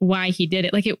about why he did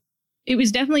it. It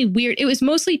was definitely weird. It was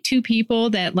mostly two people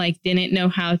that didn't know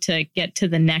how to get to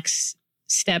the next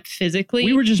step physically.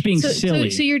 we were just being so, silly.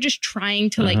 So you're just trying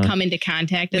to Uh-huh. come into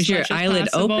contact. Was as your much as eyelid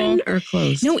possible. open or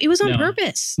closed? No, it was on No.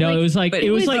 purpose. no, it was like But it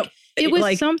was It was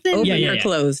like something. open Yeah, or yeah.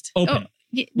 closed? open.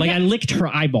 Yeah, I licked her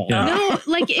eyeball. Yeah. no,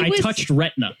 it I was. touched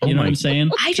retina. Oh You know my what I'm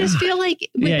saying? I just feel like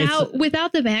Yeah, it's-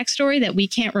 without the backstory that we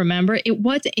can't remember, it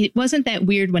wasn't that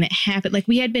weird when it happened.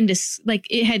 We had been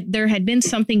there had been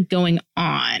something going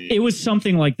on. It was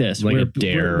something like this. Like we're a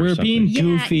dare or We're being yeah,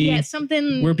 goofy. yeah,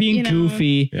 something. We're being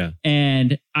goofy. Yeah.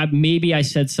 And maybe I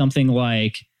said something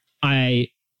like, I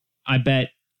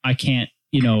bet I can't,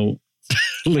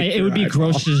 it would be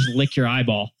gross to just lick your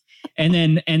eyeball. And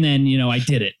then, I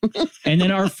did it. And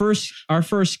then our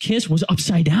first kiss was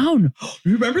upside down.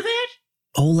 You remember that?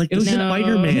 Oh, like the It was-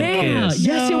 Spider-Man Yeah. kiss.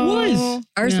 Yes, it was.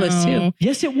 Ours was too.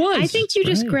 Yes, it was. I think you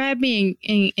just Right. grabbed me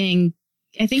and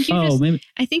I think you just maybe.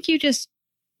 I think you just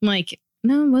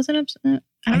no, was it upside?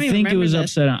 I don't even think it remember was this.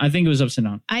 upside down. I think it was upside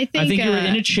down. I think I think you were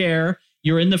in a chair.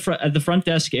 You were in at the front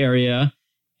desk area.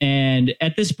 And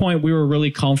at this point, we were really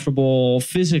comfortable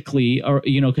physically, or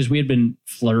because we had been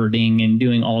flirting and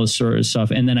doing all this sort of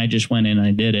stuff. And then I just went in and I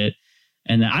did it.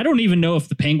 And I don't even know if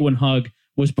the penguin hug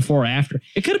was before or after.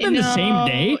 It could have been the same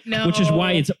day, which is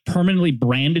why it's permanently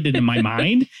branded in my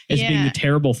mind as being Yeah. the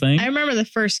terrible thing. I remember the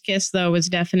first kiss though was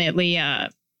definitely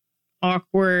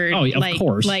awkward. Oh, yeah, of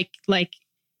course. Like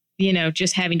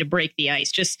just having to break the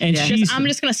ice. And I'm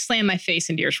just going to slam my face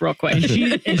into yours real quick.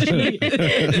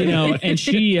 And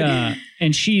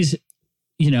she's,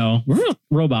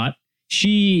 robot.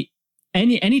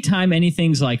 Anytime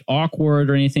anything's like awkward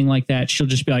or anything like that, she'll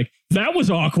just be like, that was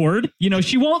awkward.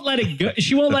 She won't let it go.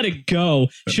 She won't let it go.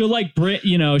 She'll like,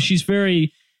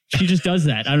 she just does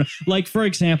that. I don't like, for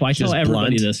example, I tell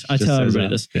everybody this.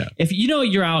 Yeah. If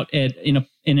you're out in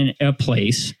a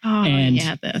place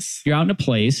you're out in a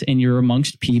place and you're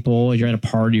amongst people, you're at a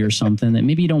party or something that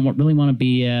maybe you don't really want to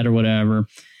be at or whatever,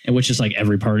 and which is like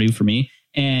every party for me.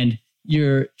 And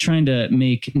you're trying to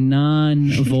make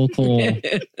non-vocal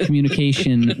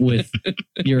communication with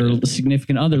your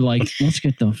significant other, like, let's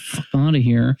get the fuck out of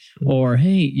here. Or, hey,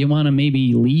 you want to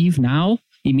maybe leave now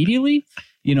immediately?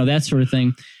 That sort of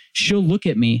thing. She'll look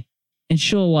at me and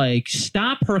she'll like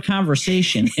stop her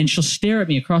conversation and she'll stare at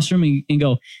me across the room and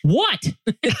go, what?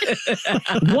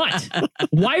 What?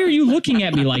 Why are you looking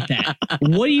at me like that?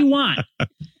 What do you want?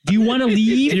 Do you want to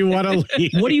leave?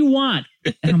 What do you want?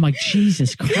 And I'm like,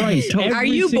 Jesus Christ. Are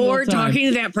you bored talking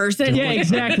to that person? Yeah,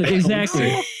 exactly.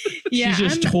 Yeah, she's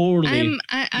just totally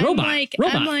I'm robot.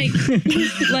 I'm like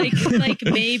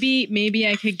maybe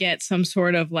I could get some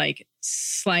sort of like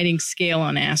sliding scale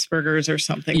on Asperger's or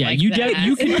something. Yeah, like you that.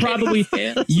 you can probably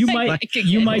you might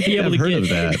be able to heard get of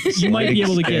that. you might be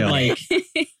able to get like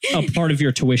a part of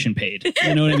your tuition paid.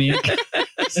 You know what I mean?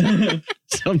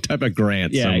 Some type of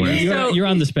grant somewhere. You're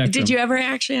on the spectrum. Did you ever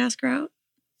actually ask her out?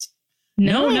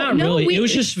 No, not really. It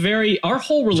was just our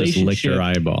whole relationship. Just licked your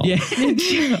eyeball.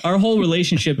 Yeah. Our whole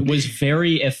relationship was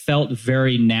it felt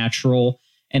very natural,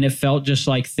 and it felt just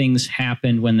like things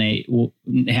happened when they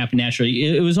happen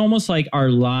naturally. It was almost like our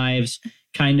lives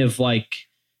kind of like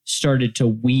started to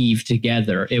weave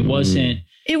together. It wasn't.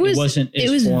 It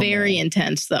was very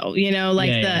intense though.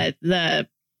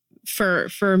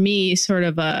 For me, sort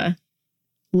of a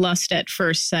lust at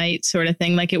first sight sort of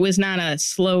thing. Like it was not a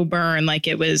slow burn. Like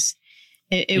it was.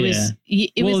 It was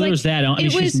there was that. I mean,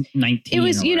 she's 19. It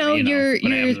was, you're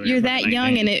that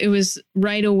young, and it was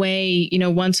right away.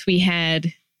 Once we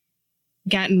had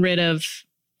gotten rid of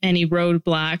any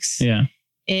roadblocks,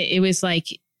 it was like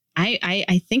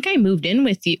I think I moved in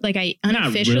with you. Like I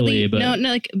unofficially, not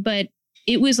really, but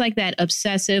it was like that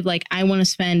obsessive. Like I want to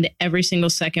spend every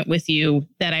single second with you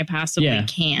that I possibly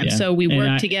can. Yeah. So we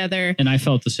worked together, and I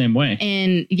felt the same way.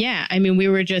 And we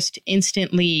were just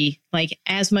instantly like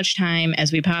as much time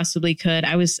as we possibly could.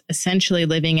 I was essentially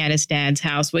living at his dad's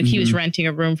house. He was renting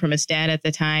a room from his dad at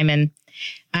the time, and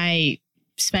I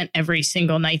spent every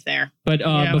single night there. But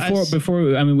before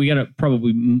we got to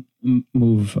probably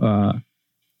move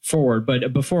forward.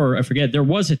 But before I forget, there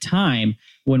was a time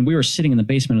when we were sitting in the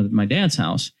basement of my dad's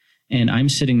house, and I'm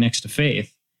sitting next to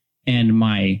Faith, and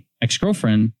my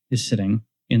ex-girlfriend is sitting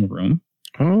in the room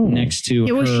next to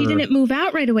her. Well, she didn't move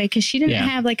out right away because she didn't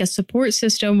have like a support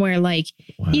system where like,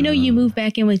 you move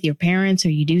back in with your parents or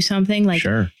you do something like.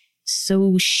 Sure.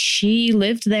 So she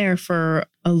lived there for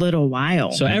a little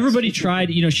while. So everybody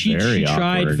tried, she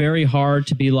tried very hard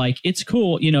to be like, it's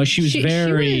cool. She was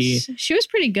she was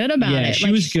pretty good about it.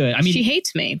 She was good. I mean, she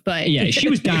hates me, but she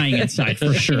was dying inside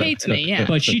for sure. She hates me. Yeah.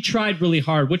 But she tried really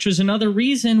hard, which was another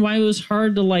reason why it was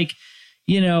hard to like,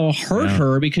 hurt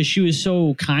her because she was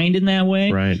so kind in that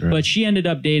way. Right. But she ended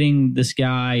up dating this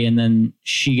guy, and then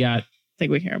she got. I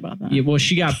think we care about that. Yeah, well,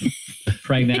 she got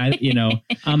pregnant.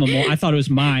 I thought it was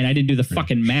mine. I didn't do the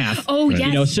fucking math. Oh,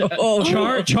 yes.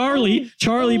 Charlie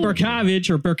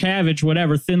Berkavich,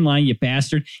 whatever, thin line, you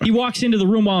bastard. He walks into the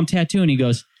room while I'm tattooing. He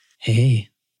goes, "Hey,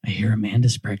 I hear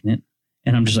Amanda's pregnant."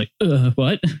 And I'm just like,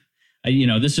 what?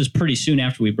 This is pretty soon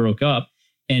after we broke up.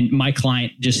 And my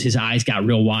client, just his eyes got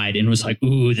real wide and was like,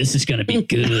 "Ooh, this is going to be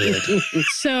good."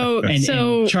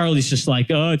 And Charlie's just like,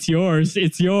 "Oh, it's yours.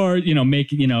 It's yours."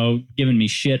 Giving me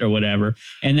shit or whatever.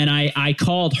 And then I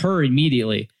called her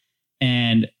immediately,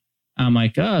 and I'm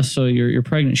like, "Oh, so you're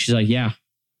pregnant?" She's like, "Yeah."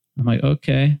 I'm like,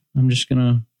 "Okay, I'm just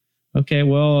gonna. Okay,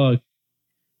 well,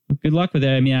 good luck with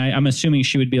that." I mean, I'm assuming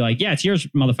she would be like, "Yeah, it's yours,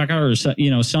 motherfucker,"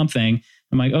 or something.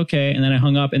 I'm like, "Okay," and then I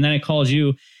hung up, and then I called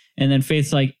you, and then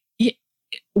Faith's like,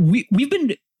 We've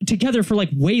been together for like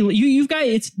you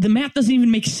guys. The math doesn't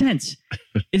even make sense.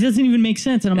 It doesn't even make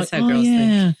sense. And I'm That's like, how girls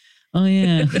think. Oh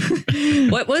yeah.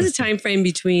 What was the time frame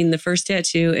between the first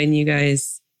tattoo and you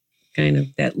guys kind of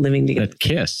that living together? That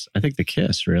kiss. I think the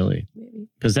kiss really,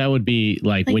 because that would be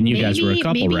like when you guys were a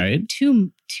couple, maybe right?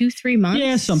 2-3 months.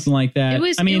 Yeah, something like that.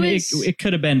 It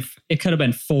could have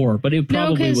been 4, but it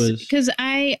probably was because So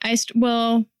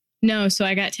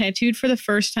I got tattooed for the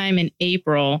first time in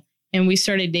April. And we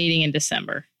started dating in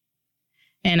December.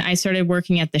 And I started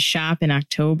working at the shop in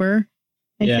October,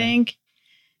 I think.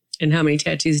 And how many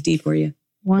tattoos deep were you?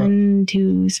 1,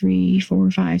 2, 3,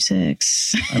 4, 5,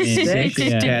 6. I mean, Six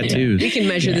tattoos. We can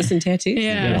measure this in tattoos.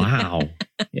 Yeah. Wow.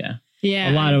 Yeah.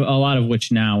 Yeah. A lot of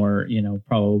which now are,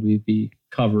 probably be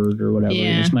covered or whatever.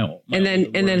 Yeah. It's my And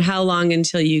then how long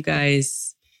until you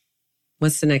guys,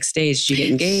 what's the next stage? Did you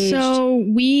get engaged? So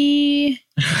he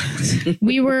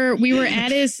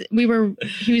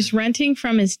was renting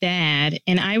from his dad,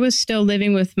 and I was still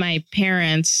living with my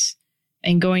parents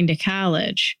and going to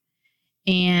college.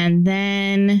 And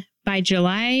then by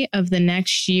July of the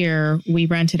next year, we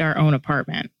rented our own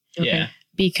apartment. Yeah.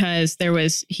 Because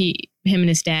him and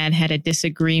his dad had a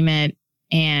disagreement,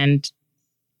 and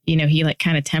he like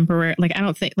kind of temporary, like, I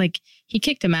don't think, like, he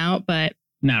kicked him out, but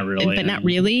not really. But not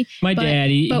really. My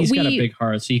dad, he's got a big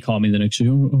heart, so he called me the next day.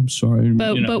 Oh, I'm sorry.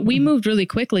 But we moved really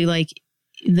quickly. Like,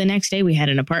 the next day we had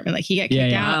an apartment. Like, he got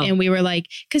kicked out, and we were like,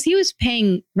 because he was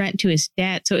paying rent to his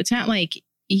dad, so it's not like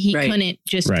he couldn't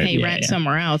just pay rent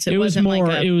somewhere else. It was more,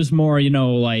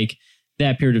 like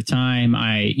that period of time.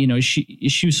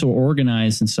 She was so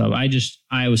organized and stuff.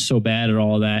 I was so bad at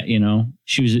all that.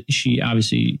 She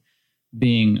obviously,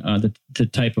 being the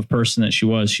type of person that she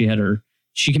was,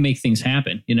 she can make things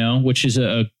happen, which is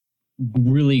a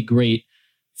really great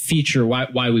feature.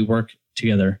 Why we work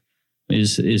together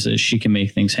is she can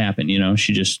make things happen.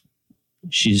 She's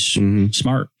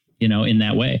smart, in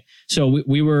that way. So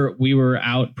we were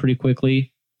out pretty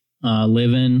quickly,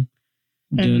 living,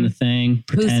 doing the thing.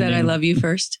 Who said I love you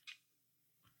first?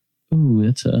 Ooh,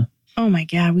 that's oh my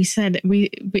God. We said,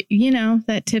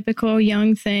 that typical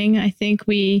young thing. I think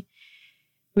we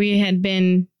had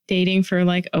been dating for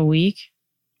like a week.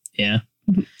 Yeah.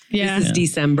 Yeah. This is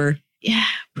December. Yeah.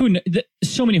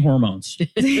 So many hormones. Yeah.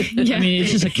 I mean,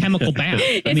 it's just a chemical bath.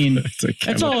 I mean,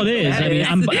 that's all it is. I mean,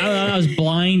 I was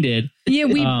blinded. Yeah,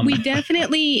 we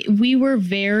definitely, we were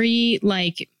very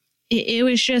like, it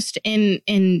was just in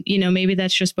maybe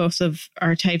that's just both of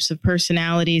our types of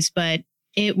personalities, but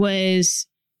it was,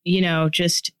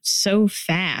 just so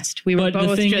fast. We were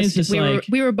both just,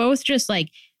 we were both just like,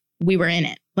 we were in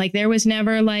it. Like, there was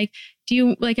never like,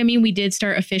 we did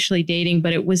start officially dating,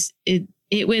 but it was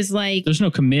like, there's no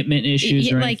commitment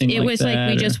issues or anything like that. It was like,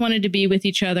 we just wanted to be with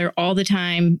each other all the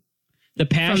time. The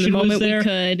passion was there. We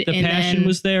could. The passion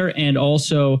was there. And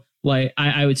also, like,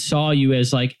 I would saw you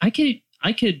as like, I could,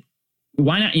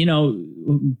 why not,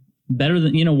 better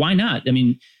than, why not? I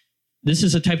mean, this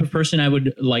is a type of person I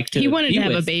would like to. He wanted to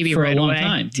have a baby for right a long away,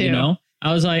 time, too.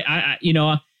 I was like,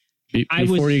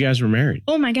 before you guys were married.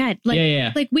 Oh my God. Like,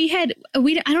 like I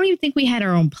don't even think we had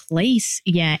our own place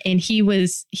yet. And he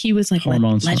was like,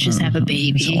 hormones, let's just have a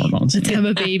baby. Hormones. Let's have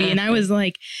a baby. And I was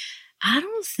like, I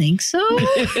don't think so.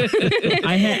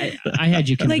 I had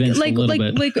you convinced a little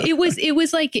bit. Like it was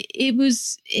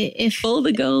if full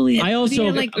the goalie. I also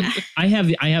I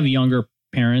have younger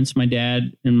parents. My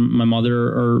dad and my mother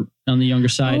are on the younger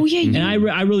side. Oh yeah. And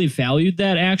I really valued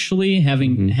that, actually,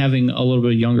 having a little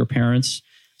bit of younger parents.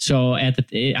 So I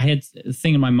had a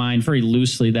thing in my mind very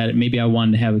loosely that maybe I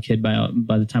wanted to have a kid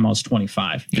by the time I was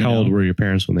 25. How old were your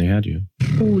parents when they had you?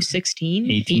 Oh,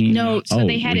 16? 18. No, so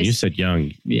they had you said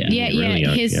young. Yeah. Really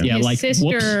young. His like, sister.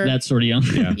 Whoops, that's sort of young.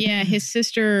 Yeah, his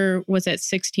sister was at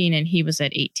 16 and he was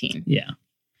at 18. Yeah.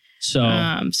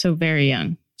 So so very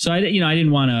young. So I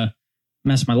didn't want to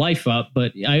mess my life up,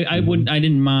 but I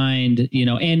didn't mind,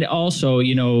 and also,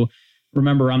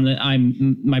 remember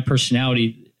I'm my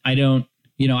personality. I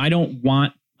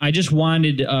just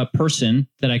wanted a person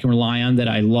that I can rely on, that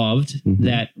I loved,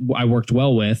 that I worked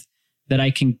well with, that I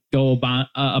can go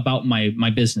about my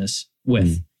business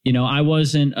with. I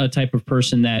wasn't a type of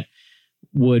person that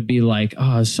would be like,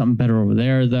 oh, there's something better over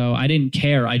there, though. I didn't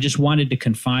care. I just wanted to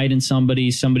confide in somebody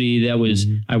that was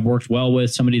I worked well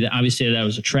with, somebody that obviously that I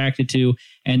was attracted to.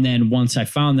 And then once I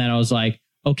found that, I was like,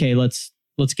 okay, let's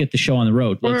get the show on the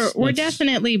road. We're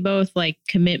definitely both like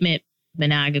commitment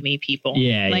monogamy people.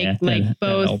 Yeah.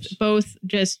 Both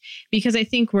just because I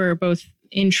think we're both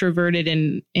introverted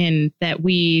and that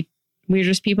we're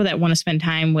just people that want to spend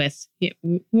time with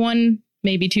one,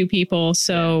 maybe two people.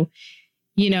 So,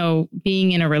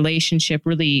 being in a relationship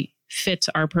really fits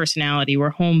our personality.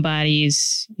 We're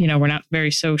homebodies, we're not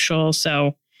very social.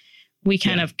 So we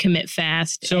kind of commit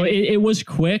fast. So it was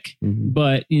quick,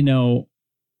 but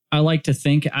I like to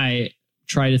think I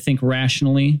try to think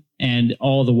rationally, and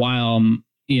all the while,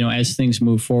 as things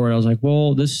move forward, I was like,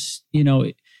 well, this,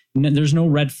 there's no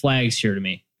red flags here to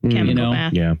me. Chemical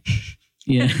bath. Yeah.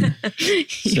 Yeah.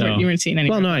 So, you weren't seeing any.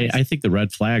 Well, no, I think the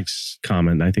red flags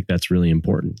comment, I think that's really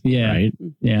important. Yeah. Right.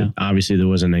 Yeah. Obviously, there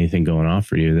wasn't anything going off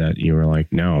for you that you were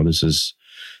like, no, this,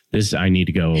 I need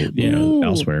to go,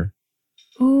 elsewhere.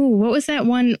 Oh, what was that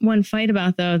one fight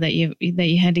about though that you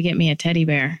had to get me a teddy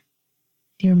bear?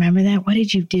 Do you remember that? What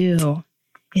did you do?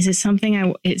 Is it something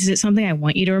I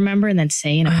want you to remember and then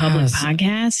say in a public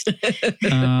podcast?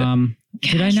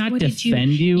 Did I not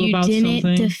defend you about something? You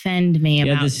didn't defend me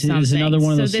about this something. is another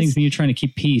one of those things when you're trying to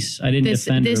keep peace. I didn't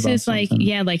defend her about something. This is like,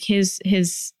 like his.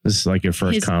 This is like your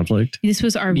first conflict. This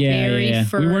was our very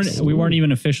first. We weren't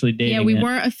even officially dating. Yeah, we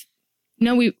weren't.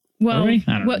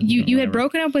 You had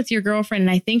broken up with your girlfriend,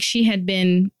 and I think she had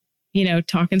been,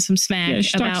 talking some smack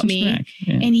about me,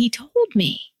 and he told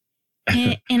me,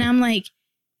 and I'm like,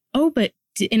 oh, but,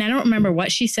 and I don't remember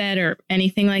what she said or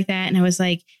anything like that, and I was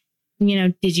like,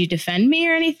 did you defend me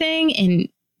or anything? And,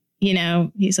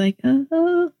 he's like,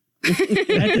 oh. At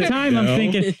the time,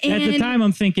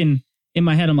 I'm thinking in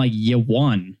my head, I'm like, you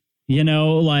won,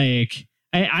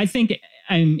 I think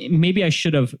maybe I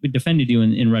should have defended you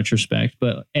in retrospect.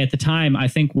 But at the time, I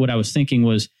think what I was thinking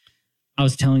was I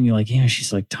was telling you like, yeah,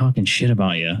 she's like talking shit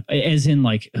about you, as in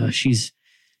like she's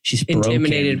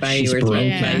intimidated by you or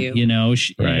threatened by you,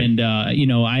 and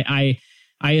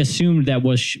I assumed that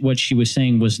was what she was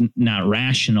saying was not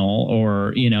rational,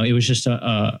 or it was just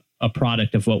a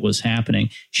product of what was happening.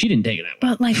 She didn't take it that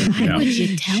way. But like, why would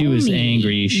you tell me? She was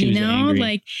angry. She was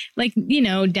angry. like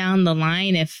down the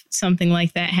line, if something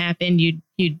like that happened,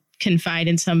 you'd confide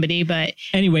in somebody. But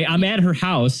anyway, I'm at her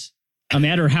house.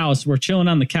 We're chilling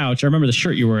on the couch. I remember the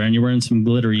shirt you were wearing. You're wearing some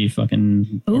glittery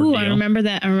fucking. Oh, I remember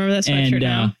that. I remember that sweatshirt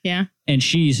now. Yeah. And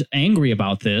she's angry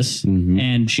about this,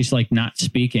 and she's like not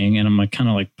speaking. And I'm like kind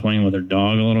of like playing with her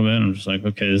dog a little bit. I'm just like,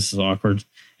 okay, this is awkward.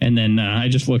 And then I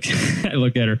just looked at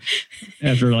her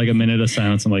after like a minute of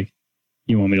silence. I'm like,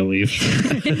 you want me to leave?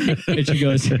 And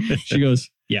she goes,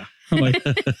 yeah. I'm like,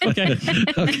 okay.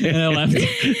 And I left.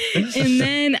 And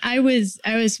then I was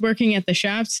working at the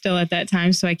shop still at that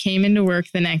time. So I came into work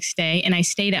the next day and I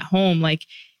stayed at home. Like,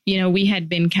 we had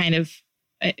been kind of,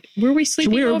 were we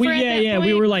sleeping over at that point?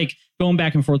 We were like going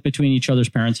back and forth between each other's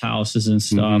parents' houses and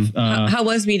stuff. How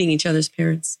was meeting each other's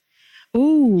parents?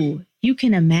 Ooh, you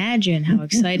can imagine how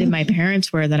excited my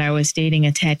parents were that I was dating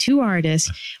a tattoo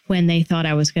artist when they thought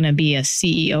I was going to be a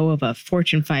CEO of a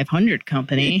Fortune 500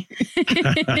 company.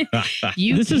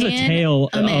 This is a tale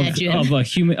of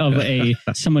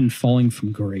someone falling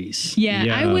from grace. Yeah.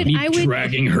 I would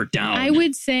dragging her down. I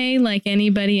would say like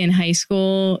anybody in high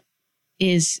school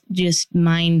is just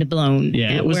mind blown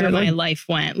at where my life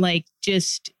went. Like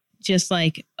just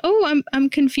like, oh, I'm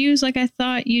confused. Like I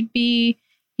thought you'd be,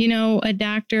 a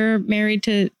doctor married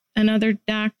to another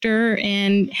doctor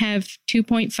and have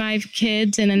 2.5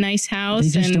 kids in a nice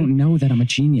house. They just don't know that I'm a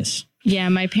genius. Yeah,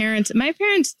 my parents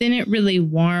didn't really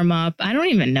warm up. I don't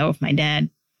even know if my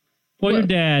dad. Well, your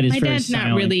dad is. My dad's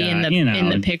not really in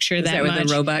the picture that much. Is that where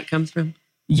the robot comes from?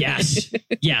 Yes.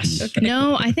 Yes. Okay.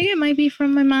 No, I think it might be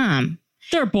from my mom.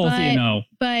 They're both,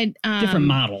 but different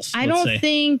models. I don't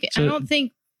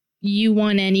think you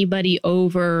won anybody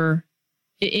over.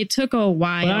 It took a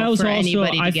while for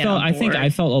anybody to get on board. I think I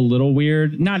felt a little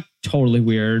weird, not totally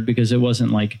weird because it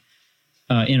wasn't like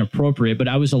inappropriate, but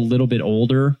I was a little bit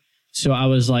older. So I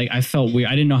was like, I felt weird.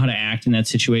 I didn't know how to act in that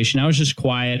situation. I was just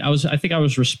quiet. I think I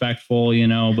was respectful,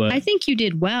 but I think you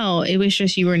did well. It was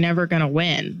just, you were never going to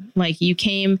win. Like you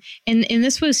came and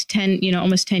this was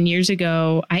almost 10 years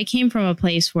ago. I came from a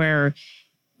place where,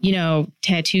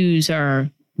 tattoos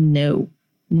are no.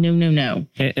 And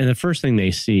the first thing they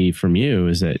see from you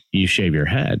is that you shave your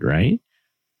head, right?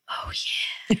 Oh,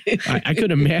 yeah. I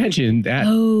could imagine that.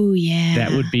 Oh, yeah.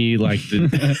 That would be like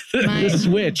the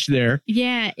switch there.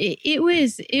 Yeah, it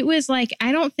was like,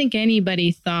 I don't think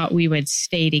anybody thought we would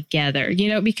stay together,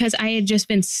 because I had just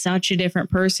been such a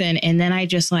different person. And then I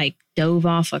just like dove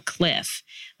off a cliff.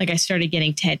 Like I started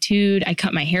getting tattooed. I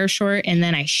cut my hair short and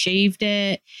then I shaved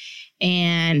it.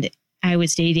 And I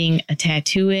was dating a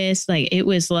tattooist. Like it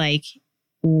was like,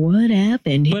 what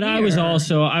happened here? But I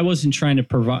wasn't trying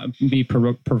to be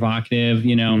provocative.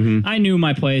 I knew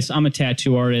my place. I'm a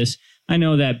tattoo artist. I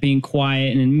know that being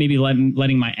quiet and maybe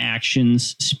letting my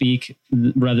actions speak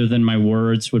rather than my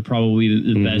words would probably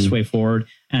be the best way forward.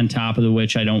 On top of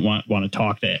which I don't want to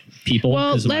talk to people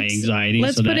because of my anxiety.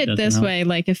 Let's put it this way.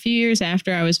 Like a few years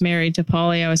after I was married to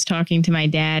Polly, I was talking to my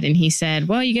dad and he said,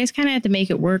 well, you guys kind of have to make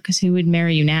it work because who would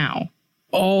marry you now?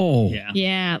 Oh, yeah.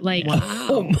 Yeah. Like,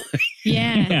 wow.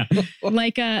 Yeah.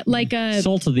 Like a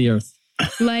salt of the earth.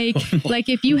 Like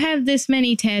if you have this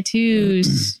many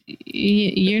tattoos,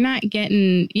 you're not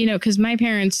getting, because my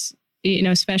parents,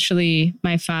 especially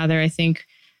my father, I think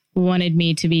wanted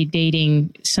me to be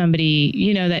dating somebody,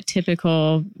 you know, that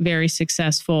typical, very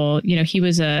successful, you know, he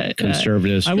was a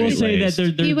conservative. I will say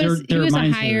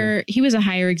that he was a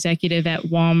higher executive at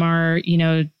Walmart, you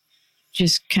know,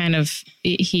 just kind of,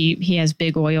 he has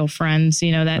big oil friends,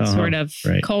 you know, that sort of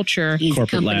culture.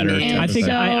 Corporate ladder. I think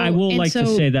I will like to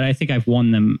say that I think I've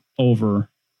won them over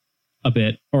a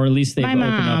bit, or at least they've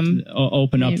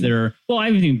opened up their, well, I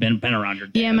haven't even been around your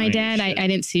dad. Yeah, my dad, I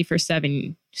didn't see for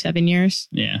seven years.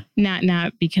 Yeah.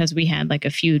 Not because we had like a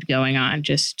feud going on,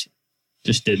 just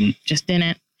didn't.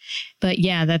 But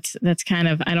yeah, that's kind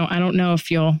of, I don't know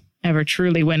if you'll ever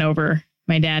truly win over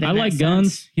my dad. I like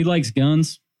guns. He likes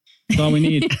guns. That's all we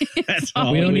need.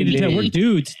 We don't need to tell. We're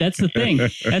dudes. That's the thing.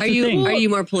 Are you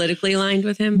more politically aligned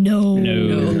with him? No.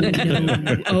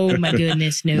 Oh my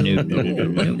goodness, no.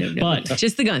 But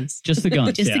just the guns. Just the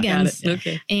guns. Just the guns.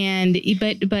 Okay. And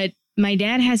but my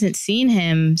dad hasn't seen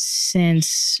him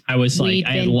since I was like,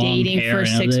 I had long dating hair for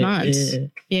 6 months.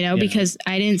 You know, because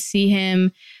I didn't see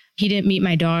him. He didn't meet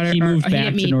my daughter. He moved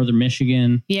back to Northern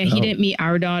Michigan. Yeah, he didn't meet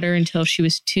our daughter until she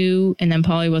was 2, and then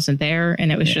Polly wasn't there,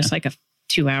 and it was just like a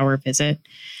 2-hour visit.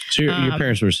 So your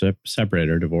parents were separated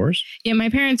or divorced? Yeah, my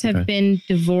parents have been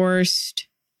divorced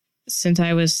since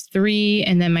I was 3,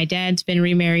 and then my dad's been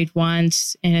remarried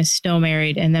once and is still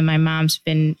married, and then my mom's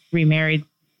been remarried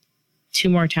 2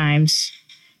 more times,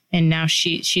 and now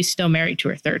she's still married to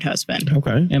her 3rd husband.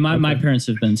 Okay. And my parents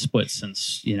have been split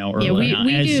since, you know, early on,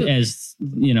 as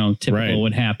you know, typical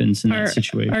what happens in that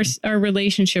situation. Our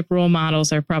relationship role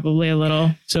models are probably a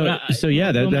little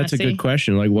that's a good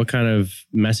question. Like, what kind of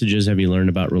messages have you learned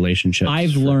about relationships?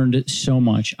 I've learned so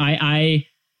much. I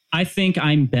think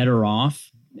I'm better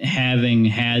off having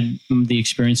had the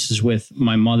experiences with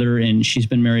my mother, and she's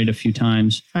been married a few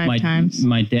times. 5 times.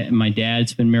 My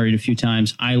dad's been married a few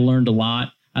times. I learned a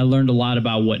lot. I learned a lot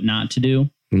about what not to do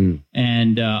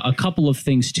and a couple of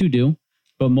things to do,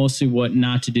 but mostly what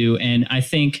not to do. And I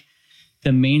think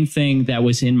the main thing that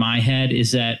was in my head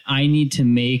is that I need to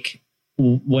make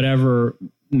whatever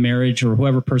marriage or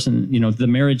whoever person, you know, the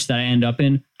marriage that I end up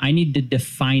in, I need to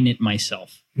define it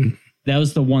myself. That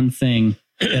was the one thing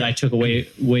that I took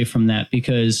away from that,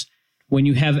 because when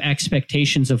you have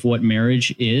expectations of what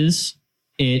marriage is,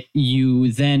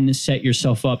 you then set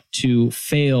yourself up to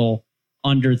fail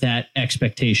under that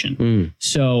expectation.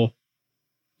 So,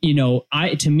 you know,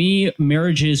 to me,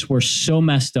 marriages were so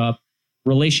messed up,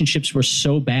 relationships were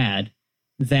so bad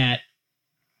that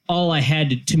all I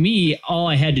had to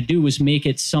do was make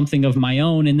it something of my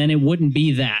own, and then it wouldn't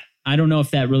be that. I don't know if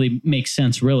that really makes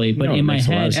sense, really, but in my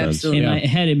head,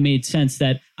 it made sense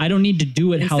that I don't need to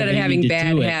do it how they need to do it. Instead of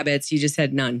having bad habits, you just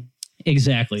had none.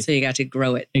 Exactly. So you got to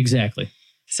grow it. Exactly.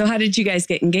 So how did you guys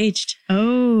get engaged?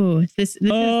 Oh, this is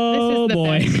the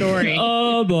best story.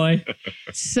 Oh boy.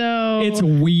 So it's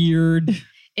weird.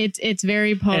 It's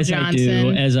very Paul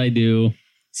Johnson. As I do.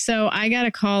 So I got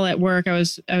a call at work. I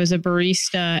was a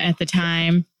barista at the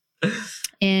time,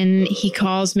 and he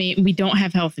calls me. We don't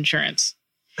have health insurance.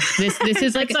 This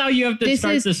is like that's how you have to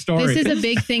start the story. This is a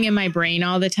big thing in my brain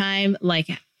all the time. Like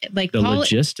the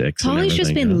logistics. Polly's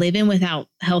just been living without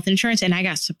health insurance, and I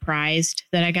got surprised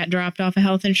that I got dropped off of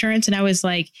health insurance, and I was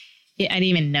like, I didn't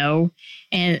even know,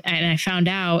 and I found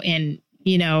out, and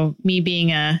you know, me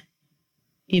being a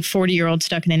 40-year-old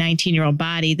stuck in a 19-year-old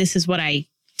body, this is what I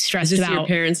stressed about. Your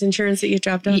parents' insurance that you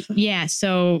dropped off? Yeah.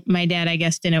 So my dad, I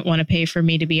guess, didn't want to pay for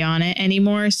me to be on it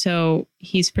anymore, so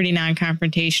he's pretty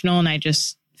non-confrontational, and I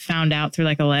just found out through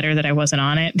like a letter that I wasn't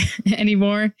on it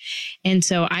anymore. And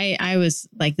so I was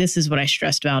like, this is what I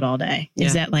stressed about all day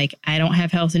is that like, I don't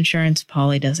have health insurance.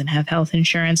 Polly doesn't have health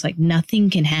insurance. Like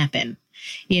nothing can happen,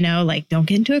 you know, like don't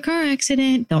get into a car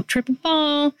accident, don't trip and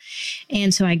fall.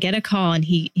 And so I get a call and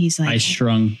he's like, I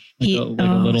strung like a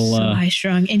little, so high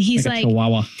strung. And he's like,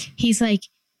 he's like,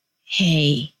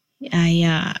 hey,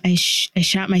 I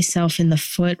shot myself in the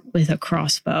foot with a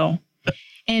crossbow.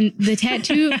 And the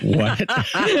tattoo,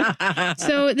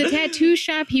 So the tattoo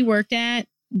shop he worked at,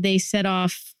 they set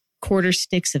off quarter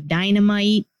sticks of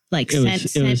dynamite, like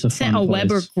sent a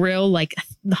Weber grill like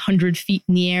 100 feet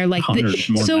in the air, like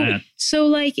so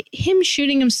like him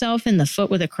shooting himself in the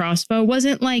foot with a crossbow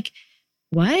wasn't like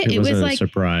what? It was like a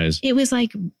surprise. It was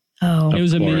like it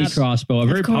was a mini crossbow, a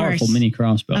very powerful mini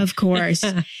crossbow. Of course.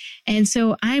 And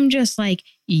so I'm just like,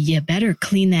 you better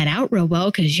clean that out real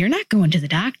well because you're not going to the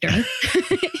doctor.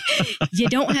 You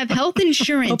don't have health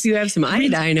insurance. Hope you have some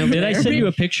iodine over there. Did I send you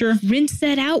a picture? Rinse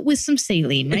that out with some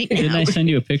saline right now. Didn't I send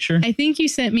you a picture? I think you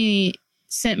sent me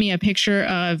a picture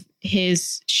of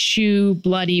his shoe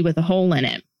bloody with a hole in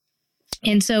it.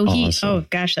 And so he, Awesome. oh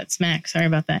gosh, that smack. Sorry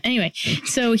about that. Anyway,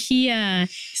 so he,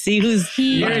 See who's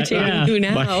irritating who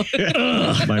now.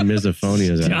 My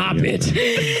misophonia is Stop it.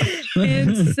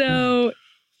 and so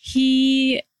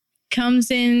he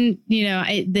comes in,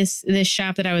 this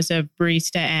shop that I was a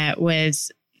barista at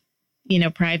was,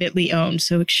 privately owned,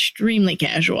 so extremely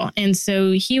casual. And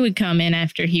so he would come in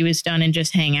after he was done and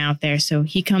just hang out there. So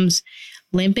he comes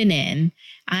limping in.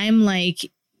 I'm like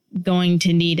going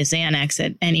to need a Xanax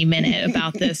at any minute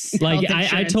about this. Like health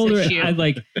I insurance told her,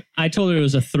 issue. I told her it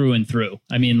was a through and through.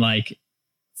 I mean, like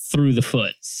through the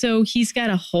foot. So he's got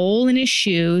a hole in his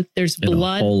shoe. There's And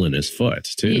blood. a hole in his foot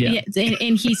too. Yeah.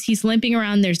 And he's limping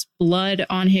around. There's blood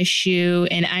on his shoe.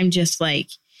 And I'm just like,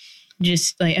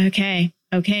 okay.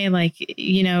 Like,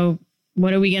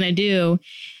 what are we going to do?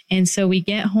 And so we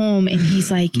get home and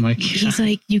he's like,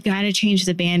 you got to change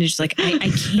the bandage. Like,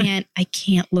 I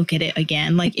can't look at it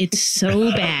again. Like, it's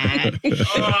so bad.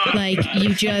 Like,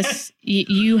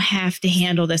 you have to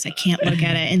handle this. I can't look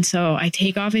at it. And so I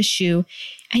take off his shoe.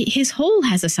 His hole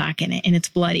has a sock in it and it's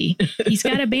bloody. He's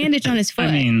got a bandage on his foot.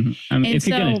 I mean if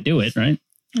you're going to do it, right?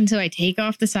 And so I take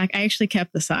off the sock. I actually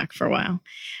kept the sock for a while.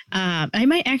 I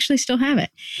might actually still have it.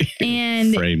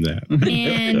 And Frame that.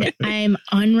 and I'm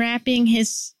unwrapping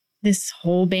this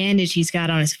whole bandage he's got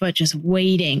on his foot, just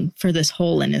waiting for this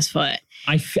hole in his foot.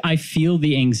 I feel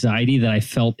the anxiety that I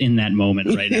felt in that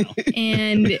moment right now.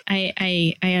 And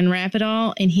I unwrap it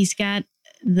all, and he's got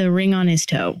the ring on his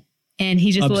toe. And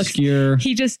he just Obscure.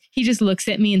 he just looks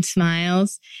at me and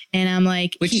smiles. And I'm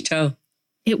like, Which toe?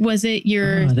 Was it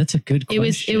your? That's a good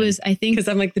question. It was. I think Because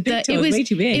I'm like, the big toe is way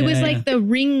too big. It was Yeah. like the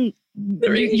ring.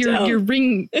 Your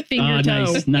ring finger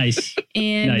toe. Nice.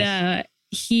 And Nice.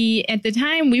 he, at the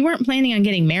time, we weren't planning on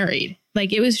getting married.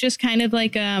 Like, it was just kind of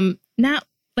like, not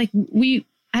like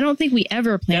I don't think we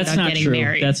ever planned That's on not getting true.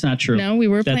 married. That's not true. No, we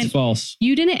were That's planning. false.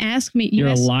 You didn't ask me. You're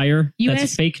a liar. you That's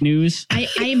asked- fake news.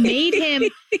 I made him.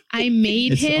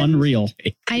 It's unreal.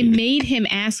 I made him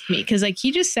ask me because like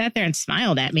he just sat there and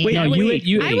smiled at me. Wait, And I no, was,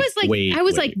 you. I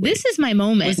was like, this is my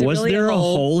moment. it Was really there a a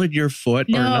hole? hole in your foot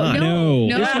or No, not? no.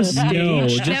 This was That staged.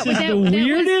 was- This is the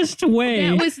weirdest way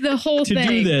That was the whole to thing.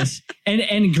 do this.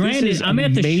 And granted, is I'm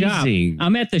at the amazing. shop.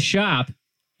 I'm at the shop,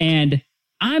 and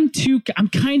I'm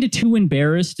kind of too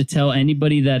embarrassed to tell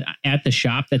anybody that at the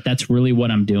shop that that's really what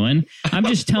I'm doing. I'm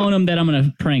just telling them that I'm going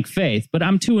to prank Faith, but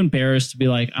I'm too embarrassed to be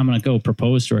like, I'm going to go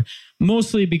propose to her.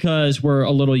 Mostly because we're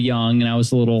a little young and I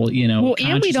was a little, Well, and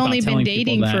conscious we'd only about been telling dating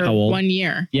people that. for How old? 1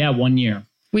 year. Yeah, 1 year.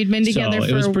 We'd been together So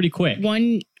for it was pretty quick.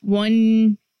 one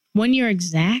year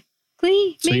exactly.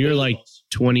 So maybe? you're like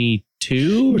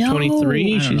 22 or No.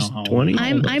 23? I don't She's know how 20?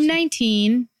 old. I'm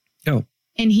 19. Oh.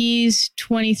 And he's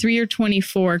 23 or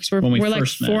 24 because When we we're like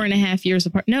first met. 4.5 years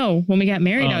apart. No, when we got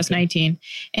married, Oh, I was okay. 19.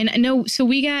 And no, so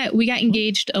we got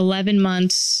engaged 11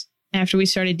 months after we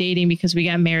started dating because we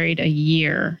got married a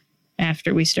year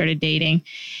after we started dating.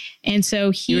 And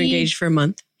so You were engaged for a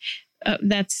month.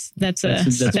 that's That's a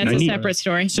funny. separate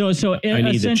story. So I need the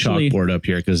essentially, chalkboard up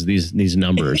here because these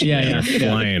numbers Yeah, are yeah.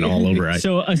 flying all over.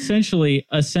 So essentially,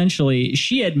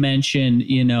 she had mentioned,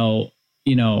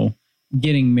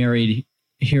 getting married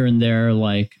here and there,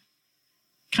 like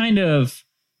kind of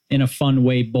in a fun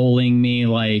way, bowling me,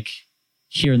 like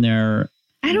here and there,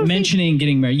 I don't mentioning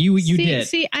getting married. You did.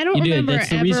 See, I don't You did. remember That's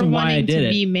the ever reason why I wanting did to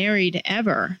it. be married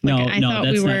ever. No, Like, I thought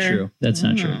that's we were, not true. That's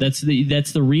not true. Oh.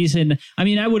 That's the reason. I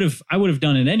mean, I would have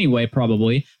done it anyway,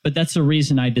 probably, but that's the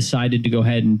reason I decided to go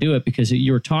ahead and do it because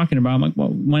you were talking about. I'm like, well,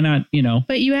 why not?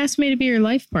 But you asked me to be your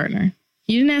life partner.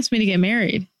 You didn't ask me to get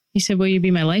married. You said, will you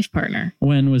be my life partner?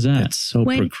 When was that? That's so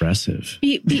When- progressive.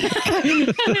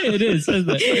 It is, isn't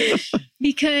it?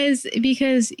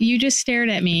 because you just stared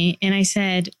at me and I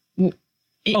said,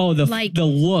 Oh, the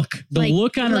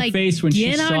look on her like, face when she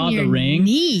get on saw the your ring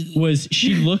knee. was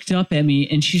she looked up at me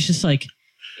and she's just like,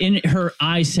 in her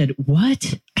eyes said,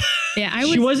 "What?" Yeah,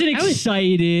 She wasn't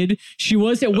excited. She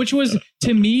wasn't, which was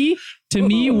to me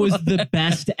was the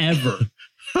best ever.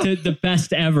 The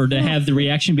best ever to have the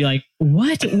reaction be like,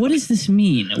 what does this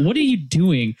mean? What are you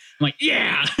doing? I'm like,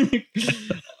 yeah.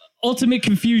 Ultimate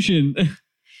confusion.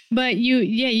 But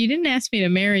you didn't ask me to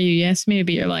marry you. You asked me to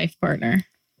be your life partner.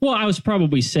 Well, I was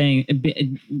probably saying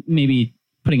maybe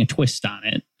putting a twist on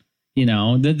it.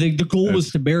 The goal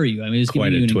was to marry you. I mean, it was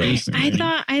Quite giving a you an twist.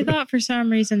 engagement. I thought for some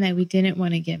reason that we didn't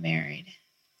want to get married.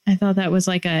 I thought that was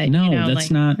like a No, that's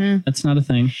not a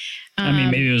thing. I mean,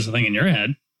 Um, maybe it was a thing in your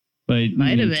head, but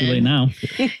Might have too been. late now.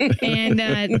 And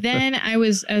then I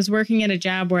was working at a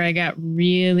job where I got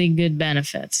really good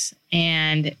benefits,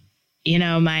 and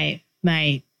my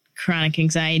chronic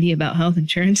anxiety about health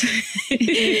insurance,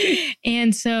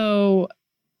 and so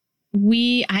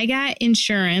I got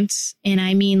insurance, and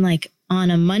I mean, like on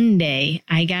a Monday,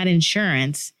 I got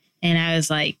insurance, and I was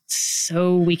like,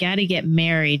 so we got to get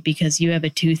married because you have a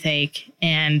toothache,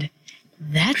 and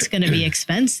that's going to be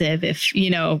expensive if, you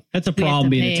know. That's a we have problem to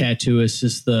being a pay. tattooist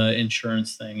is the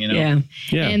insurance thing, you know? Yeah.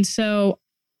 Yeah. And so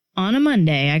on a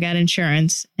Monday, I got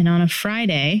insurance, and on a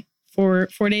Friday, 4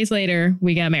 days later,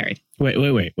 we got married. Wait.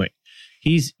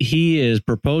 He is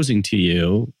proposing to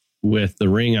you with the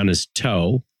ring on his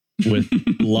toe, with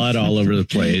blood all over the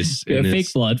place. Yeah, and fake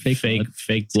it's blood. fake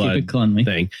Keep blood it cleanly.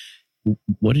 thing.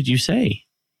 What did you say?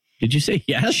 Did you say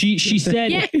yes? She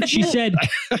said, Yeah. she said,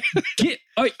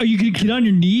 are you going to get on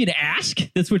your knee and ask?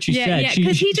 That's what she said. Yeah,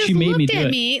 because he just she made me looked do at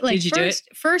it. me like Did you do it?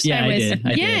 first Yeah, I I was did.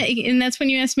 I did. and that's when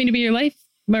you asked me to be your life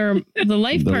or the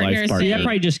life The partner. life so- partner. That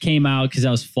probably just came out because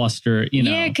I was flustered, you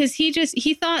know. Yeah, because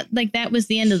he thought like that was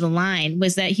the end of the line,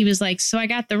 was that he was like, so I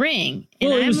got the ring. And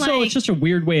Well, I'm like, it's just a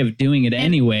weird way of doing it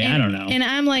anyway. I don't know. And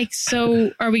I'm like,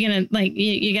 so are we gonna like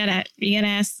you gotta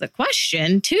ask the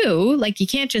question too? Like you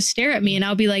can't just stare at me and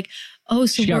I'll be like, oh,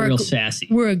 so She got we're real sassy.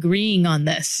 we're agreeing on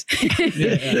this.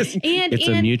 It's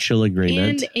a mutual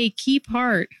agreement. And a key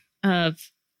part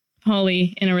of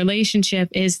Paulie in a relationship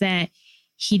is that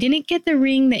he didn't get the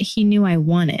ring that he knew I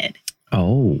wanted.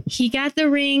 Oh. He got the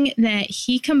ring that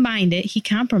he combined it. He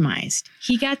compromised.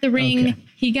 He got the ring. Okay.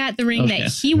 He got the ring Okay.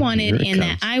 that he wanted Here it and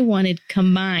that comes. I wanted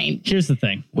combined. Here's the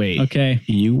thing. Wait. Okay.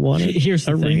 You wanted Here's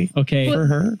the a thing. ring Okay. for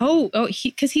her? Oh,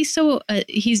 because he's so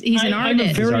he's an I'm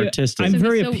artist. He's artistic. I'm So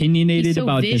very he's so- opinionated he's so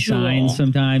about visual. design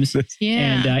sometimes.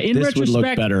 Yeah. And in This would look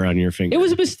retrospect, better on your finger. it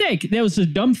was a mistake. That was a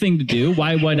dumb thing to do.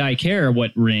 Why would I care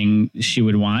what ring she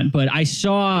would want? But I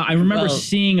remember Well,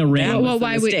 seeing a ring. well,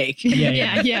 why would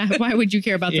Yeah. yeah. Why would you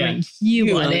care about the Yeah. ring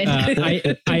you wanted?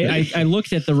 I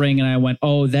looked at the ring and I went,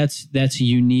 oh, that's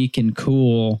unique and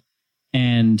cool.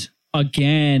 And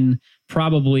again,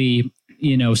 probably,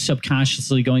 you know,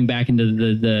 subconsciously going back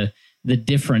into the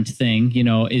different thing, you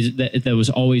know, is that was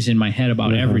always in my head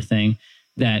about everything.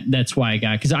 That's why I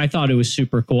got, because I thought it was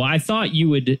super cool. I thought you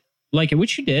would like it,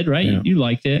 which you did, right? Yeah. You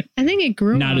liked it. I think it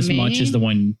grew Not on as me. much as the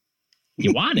one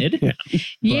you wanted.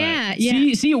 Yeah.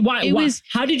 See why? It was-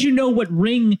 How did you know what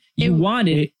ring you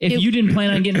wanted if you didn't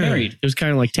plan on getting married? It was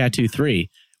kind of like Tattoo 3.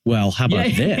 Well, how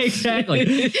about this? Exactly.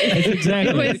 That's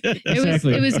exactly.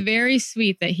 It was very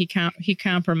sweet that he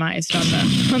compromised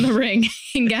on the ring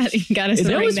and got us the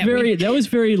That ring was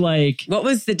very like, What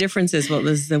was the differences? What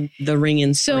was the ring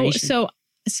inspiration?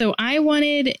 So I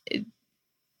wanted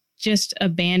just a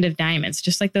band of diamonds,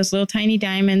 just like those little tiny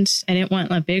diamonds. I didn't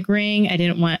want a big ring. I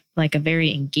didn't want like a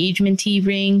very engagement-y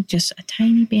ring, just a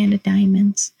tiny band of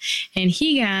diamonds. And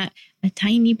he got a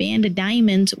tiny band of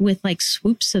diamonds with like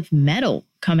swoops of metal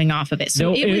coming off of it.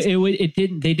 So no, it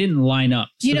they didn't line up.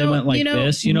 So they went like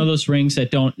this. You know those rings that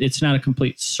don't, it's not a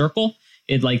complete circle.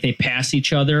 It like they pass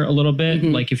each other a little bit,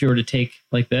 like if you were to take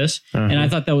like this. And I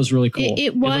thought that was really cool.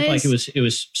 It looked like it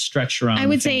was stretched around. I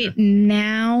would say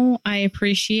now I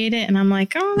appreciate it, and I'm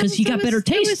like, oh, because he got better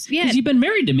taste. Because you've been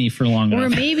married to me for long or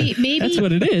enough. maybe That's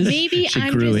what it is. Maybe She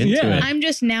grew into it. I'm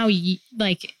just now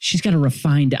like, She's got a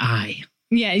refined eye.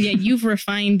 yeah. You've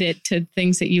refined it to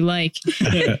things that you like,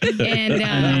 and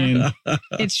I mean,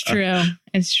 it's true.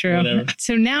 It's true. Whatever.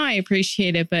 So now I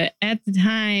appreciate it, but at the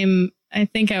time, I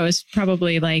think I was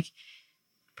probably like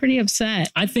pretty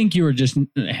upset. I think you were just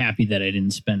happy that I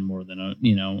didn't spend more than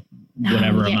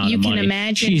whatever amount you of can money.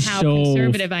 imagine She's how so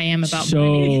conservative I am about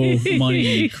money.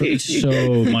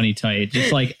 so money tight.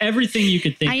 Just like everything you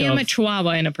could think I of. am a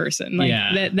chihuahua in a person. Like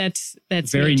Yeah. that's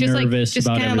Very me. Just nervous just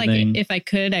about kind of like everything. if I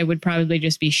could, I would probably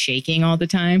just be shaking all the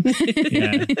time.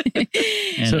 Yeah.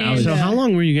 And I was, So how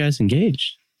long were you guys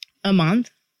engaged? A month,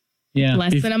 yeah.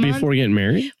 less than a month. Before getting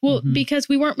married? Well, Mhm. because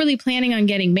we weren't really planning on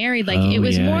getting married. Like Oh, it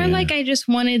was yeah, more yeah. like I just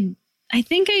wanted. I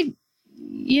think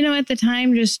at the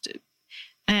time, just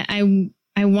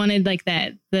I wanted like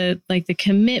that the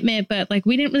commitment, but like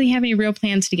we didn't really have any real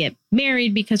plans to get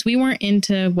married because we weren't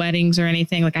into weddings or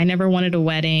anything. Like I never wanted a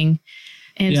wedding,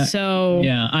 and Yeah. so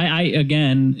Yeah, I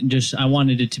again, just I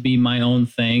wanted it to be my own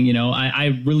thing. You know,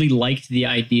 I really liked the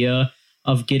idea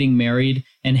of getting married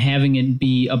and having it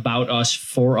be about us,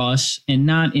 for us, and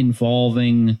not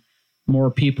involving more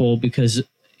people because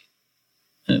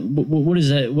what is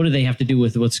that? What do they have to do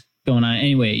with what's going on?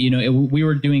 Anyway, you know, we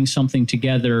were doing something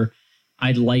together.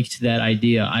 I liked that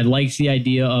idea. I liked the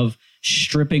idea of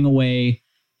stripping away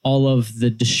all of the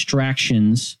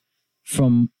distractions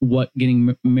from what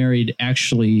getting married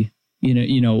actually,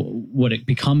 you know, what it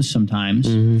becomes sometimes,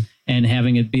 and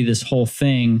having it be this whole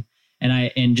thing,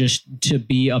 and just to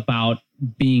be about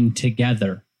being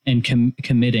together and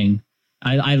committing.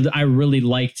 I really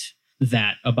liked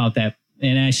that about that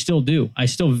And I still do. I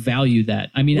still value that.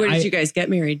 I mean, Where did you guys get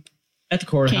married? at the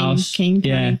courthouse. King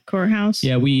County Courthouse.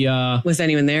 Yeah, we Was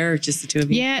anyone there or just the two of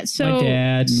you? Yeah, so my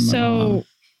dad and my mom.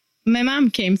 my mom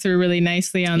came through really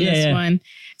nicely on this one.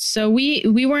 So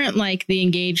we weren't like the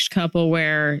engaged couple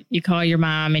where you call your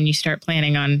mom and you start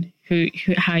planning on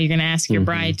how you're going to ask your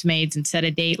bridesmaids and set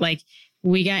a date. Like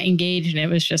we got engaged and it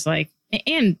was just like,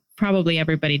 and probably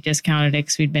everybody discounted it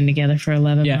because we'd been together for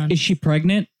 11 months. Is she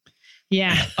pregnant?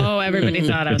 Yeah. Oh, everybody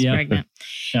thought I was pregnant.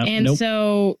 Yeah, And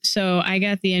so I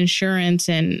got the insurance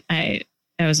and I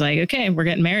was like, okay, we're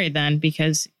getting married then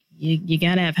because you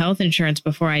got to have health insurance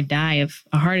before I die of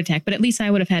a heart attack. But at least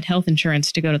I would have had health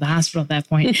insurance to go to the hospital at that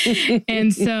point.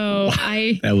 And so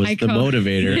that was the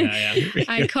motivator.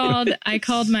 I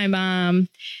called my mom.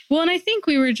 Well, and I think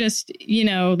we were just,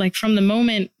 like from the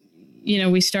moment,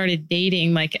 we started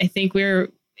dating, like I think we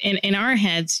were in our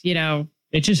heads,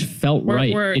 it just felt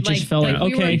right. It just felt like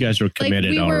okay, you guys were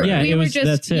committed already. Yeah, we were just just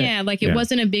that's it. yeah, like it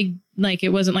wasn't a big like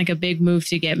a big move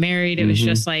to get married. It was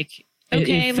just like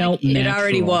okay, it felt It natural.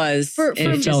 already was. For and it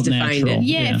felt just defined natural. it.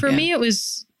 Yeah, for me, it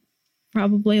was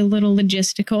probably a little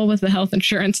logistical with the health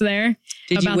insurance there.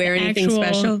 Did you wear anything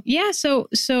special? Yeah,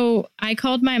 so I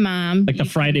called my mom. Like the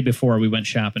Friday before we went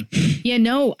shopping. Yeah,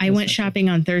 no, I went shopping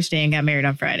on Thursday and got married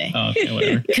on Friday. Oh, okay,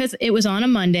 whatever. Because it was on a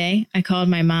Monday. I called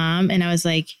my mom and I was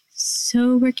like,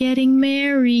 so we're getting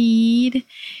married.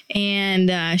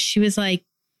 And she was like,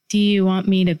 do you want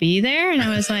me to be there? And I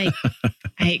was like,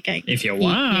 if you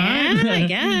want. Yeah, I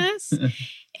guess.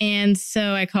 And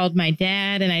so I called my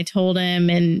dad and I told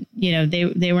him, and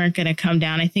they weren't going to come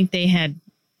down. I think they had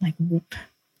like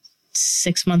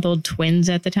 6-month-old twins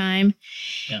at the time.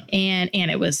 Yeah. And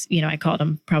it was, I called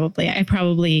him I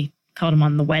probably called him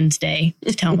on the Wednesday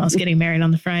to tell him I was getting married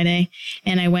on the Friday.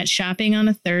 And I went shopping on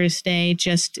a Thursday.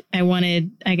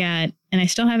 And I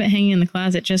still have it hanging in the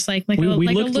closet, just like we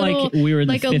looked like we were in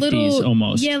like the 50s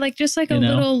almost. Yeah, like just like a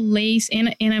little lace,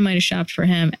 and I might have shopped for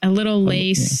him, a little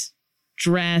lace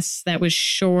dress that was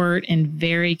short and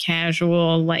very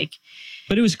casual, like.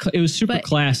 But it was super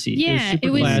classy. Yeah, it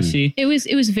was classy. It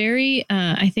was very,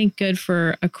 I think, good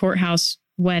for a courthouse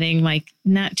wedding, like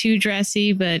not too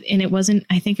dressy, and it wasn't.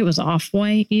 I think it was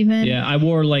off-white even. Yeah, I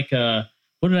wore like a.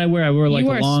 What did I wear? I wore like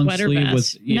a long sleeve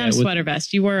vest. Not a sweater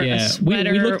vest. You wore a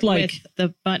sweater we looked like, with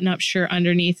the button-up shirt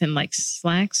underneath and like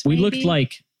slacks. We looked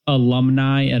like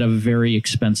alumni at a very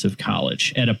expensive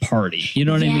college at a party. You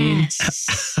know what I mean?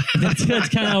 That's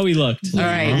kind of how we looked. All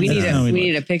right, we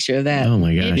need a picture of that. Oh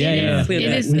my gosh!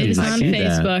 It is on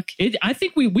Facebook. I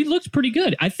think we looked pretty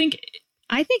good. I think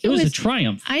it was a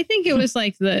triumph. I think it was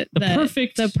like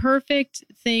the perfect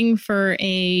thing for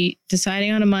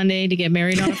deciding on a Monday to get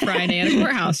married on a Friday at a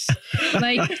courthouse.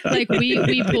 Like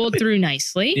we pulled through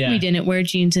nicely. Yeah. We didn't wear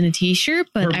jeans and a t-shirt,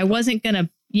 but I wasn't gonna,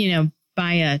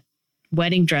 buy a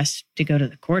wedding dress to go to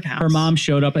the courthouse. Her mom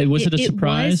showed up. Was it a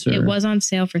surprise? It was on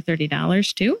sale for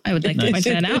 $30 too. I would like to point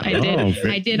that out.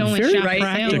 I did only shop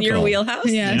right in your wheelhouse.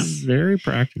 Yes. Yeah, very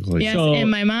practical. Yes,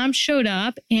 and my mom showed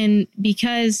up, and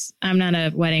because I'm not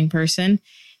a wedding person,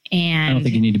 and I don't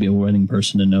think you need to be a wedding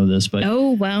person to know this, but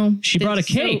she brought a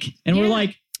cake, and we're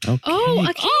like, a cake.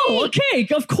 Oh, a cake,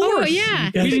 of course. Oh,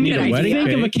 yeah. We didn't even think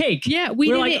of a cake. Yeah,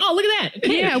 we were like, oh, look at that.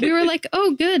 Yeah, we were like,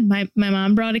 oh, good. My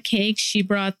mom brought a cake. She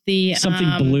brought the something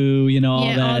blue, all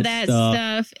that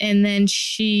stuff. And then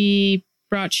she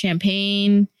brought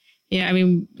champagne. Yeah, I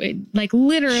mean, like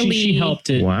literally, she helped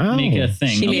it make a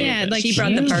thing. She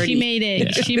brought the party. She made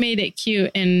it. She made it cute,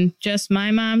 and just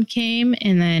my mom came,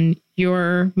 and then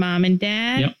your mom and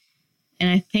dad. Yep. And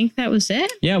I think that was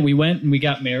it. Yeah, we went and we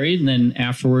got married, and then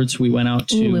afterwards we went out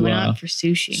to for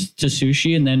sushi. To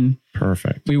sushi, and then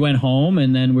perfect. We went home,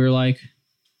 and then we were like,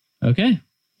 okay,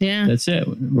 yeah, that's it.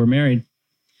 We're married.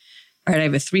 All right, I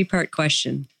have a 3-part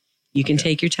question. You can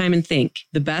take your time and think.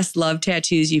 The best love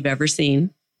tattoos you've ever seen,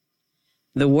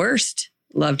 the worst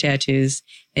love tattoos,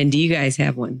 and do you guys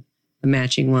have one? A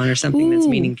matching one or something that's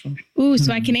meaningful?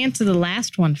 So I can answer the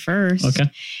last one first.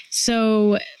 Okay.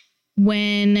 So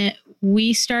when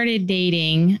we started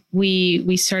dating,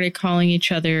 we started calling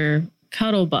each other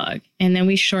Cuddlebug, and then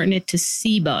we shortened it to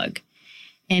C-Bug.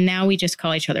 And now we just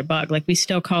call each other Bug. Like we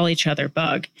still call each other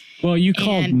Bug. Well, you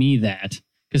called me that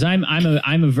because I'm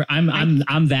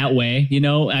that way.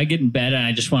 I get in bed and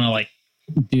I just want to like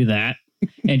do that,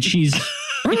 and she's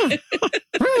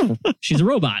she's a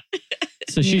robot,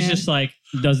 so she's just like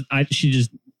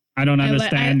I I don't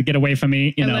understand. Get away from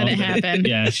me. You know, let it happen.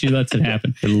 Yeah, she lets it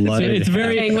happen. It's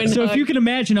very. Penguin So hug. if you can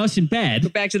imagine us in bed, We're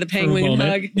back to the for a penguin moment.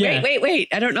 hug. Yeah. Wait.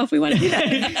 I don't know if we want to do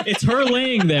that. It's her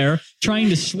laying there trying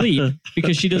to sleep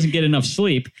because she doesn't get enough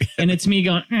sleep, and it's me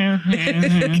going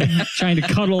trying to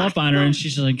cuddle up on her, and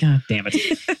she's like, "God damn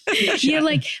it!" Yeah,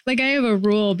 like I have a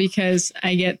rule because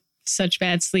I get such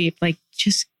bad sleep. Like,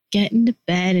 just get into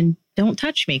bed and don't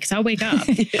touch me because I'll wake up.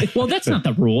 Well, that's not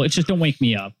the rule. It's just don't wake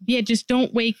me up. Yeah, just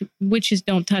don't wake witches.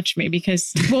 Don't touch me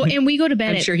because and we go to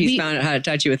bed. I'm sure he's found out how to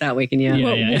touch you without waking you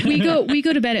up. Yeah. We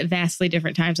go to bed at vastly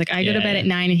different times. Like I go to bed at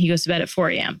 9 and he goes to bed at 4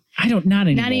 a.m. I don't not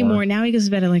anymore. Not anymore. Now he goes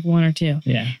to bed at like 1 or 2.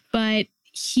 Yeah, But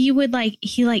he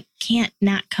can't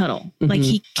not cuddle. Like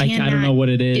he I cannot. don't know what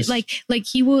it is. Like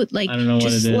he would I don't know what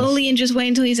just it is. slowly and just wait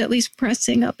until he's at least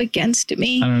pressing up against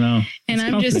me. I don't know. And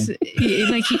It's I'm just comforting.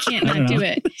 like he can't I don't not do know.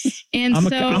 it. And I'm a-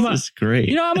 so I'm a- That's great.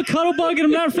 You know, I'm a cuddle bug and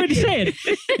I'm not afraid to say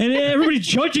it. And everybody's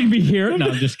judging me here. No,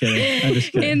 I'm just kidding. I'm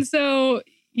just kidding. and so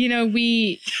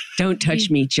we Don't touch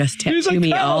me. Just He's a tattoo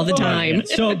me all the cuddle bug. time.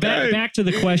 So back to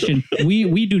the question.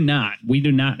 We do not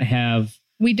have.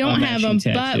 we don't A have them,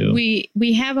 matching tattoo. but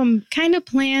we have them kind of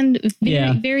planned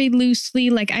very loosely.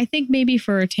 Like I think maybe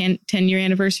for a 10-year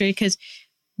anniversary because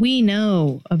we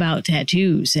know about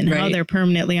tattoos and how Right. they're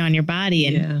permanently on your body,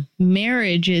 and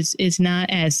marriage is not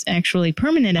as actually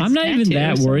permanent as I'm not even that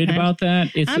tattoos worried sometimes. about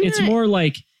that. It's not- more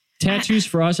like tattoos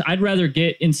for us. I'd rather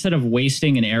get, instead of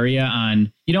wasting an area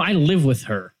on, I live with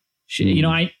her. She,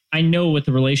 I know what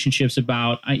the relationship's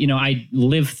about. I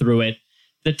live through it.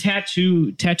 The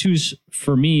tattoos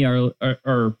for me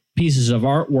are pieces of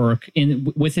artwork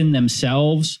within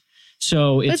themselves.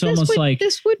 So But it's almost like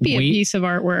this would be a wait- piece of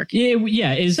artwork.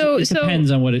 Yeah. It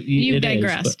depends on what it You it is,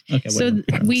 digressed. but- okay, So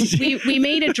whatever. we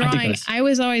made a drawing. digress. I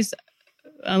was always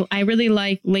I really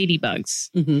like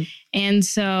ladybugs, Mhm. and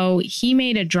so he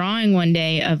made a drawing one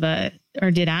day of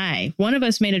one of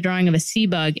us made a drawing of a sea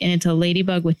bug, and it's a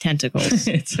ladybug with tentacles.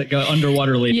 It's like an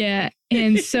underwater lady. Yeah.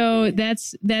 And so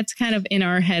that's kind of in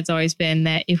our heads always been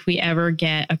that if we ever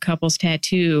get a couple's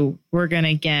tattoo, we're going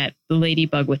to get the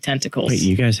ladybug with tentacles. Wait,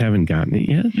 you guys haven't gotten it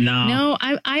yet? No,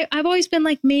 I've always been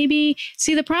like, maybe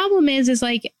see, the problem is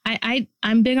like,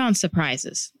 I'm big on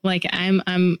surprises. Like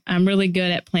I'm really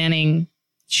good at planning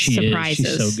surprises.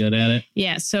 She's so good at it.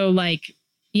 Yeah. So like,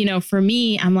 for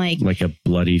me, I'm like Like a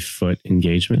bloody foot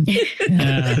engagement?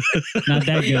 Not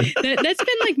that good. that's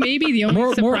been like maybe the only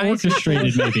More surprise.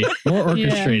 orchestrated, maybe. More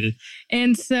orchestrated.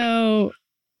 And so,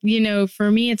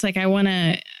 for me, it's like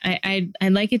I'd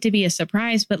like it to be a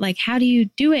surprise, but like, how do you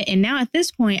do it? And now at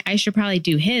this point, I should probably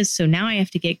do his. So now I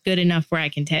have to get good enough where I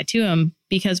can tattoo him,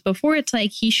 because before it's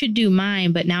like he should do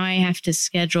mine, but now I have to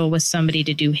schedule with somebody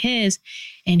to do his.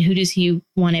 And who does he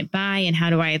want it by? And how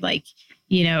do I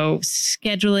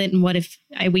schedule it? And what if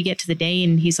we get to the day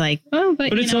and he's like, oh,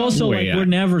 but It's also Wait, like we're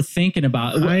never thinking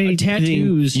about I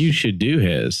tattoos. think you should do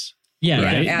his. Yeah,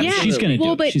 Right? yeah, Yeah. she's gonna do.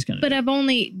 well, it. but She's gonna. but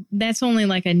do that's only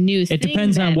like a new thing. it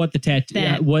depends on that- what the tattoo,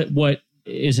 that- what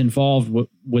is involved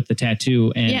with the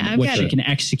tattoo, and Yeah, I've what gotta- she can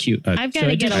execute. I've got So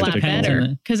to it get a just lot depends on better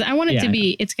the- because I want it Yeah. to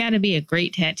be. It's got to be a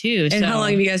great tattoo. And how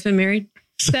long have you guys been married?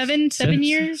 7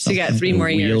 years. So you got 3 The more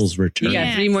years. wheels return. You got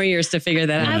Yeah. 3 more years to figure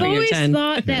that out. I've for your always 10.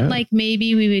 thought that Yeah. like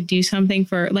maybe we would do something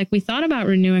for like we thought about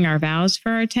renewing our vows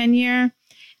for our 10-year,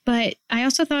 but I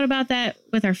also thought about that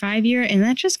with our 5-year, and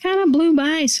that just kind of blew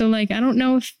by. So like I don't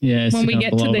know if it's when we gonna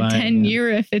get to blow the by, 10-year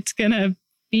if it's gonna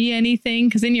be anything,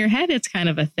 because in your head it's kind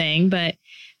of a thing, but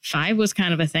 5 was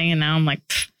kind of a thing, and now I'm like.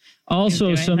 Pfft.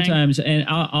 Also, Can't do anything. sometimes, and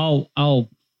I'll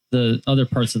the other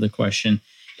parts of the question.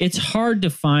 It's hard to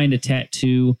find a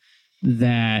tattoo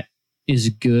that is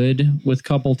good with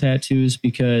couple tattoos,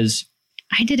 because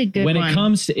I did a good when one. it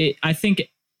comes to it, I think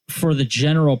for the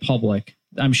general public,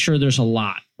 I'm sure there's a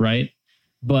lot, right?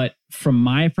 But from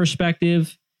my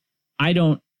perspective, I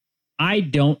don't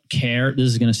care. This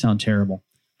is going to sound terrible.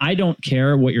 I don't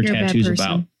care what your You're a bad tattoo's person.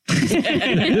 about.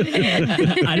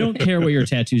 I don't care what your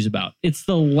tattoo's about. It's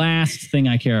the last thing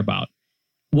I care about.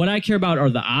 What I care about are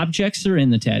the objects that are in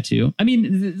the tattoo. I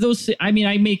mean, I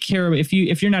may care if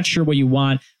you're not sure what you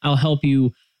want, I'll help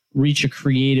you reach a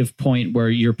creative point where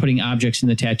you're putting objects in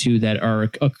the tattoo that are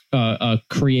a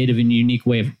creative and unique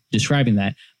way of describing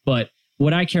that. But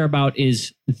what I care about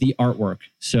is the artwork.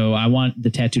 So I want the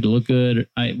tattoo to look good.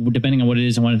 Depending on what it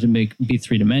is, I want it to be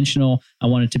 3-dimensional. I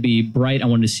want it to be bright. I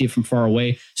want to see it from far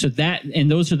away. So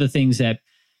those are the things that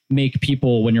make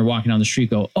people, when you're walking down the street,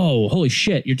 go, "Oh, holy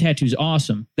shit, your tattoo's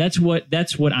awesome." That's what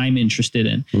I'm interested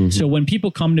in. Mm-hmm. So when people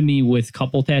come to me with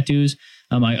couple tattoos,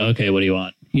 I'm like, okay, what do you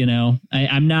want?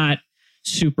 I'm not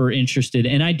super interested,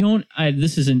 and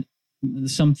this isn't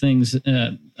some things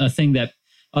a thing that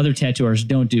other tattooers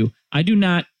don't do. I do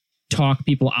not talk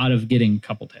people out of getting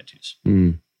couple tattoos.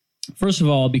 First of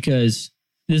all, because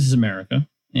this is America.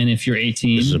 And if you're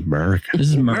 18, This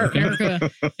is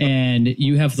America. And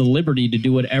you have the liberty to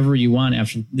do whatever you want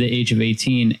after the age of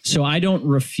 18. So I don't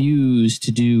refuse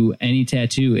to do any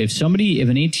tattoo. If an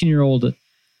 18-year-old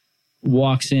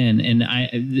walks in and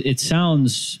it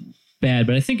sounds bad,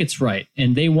 but I think it's right,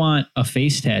 and they want a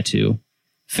face tattoo.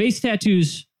 Face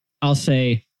tattoos, I'll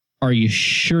say, are you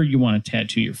sure you want to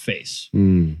tattoo your face?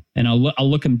 And I'll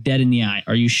look them dead in the eye.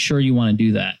 Are you sure you want to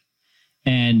do that?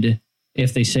 And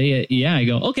if they say it, yeah, I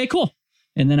go, okay, cool.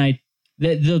 And then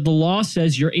the law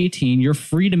says you're 18, you're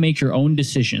free to make your own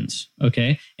decisions.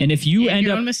 Okay. And if you end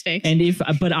your up own mistakes.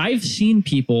 But I've seen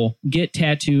people get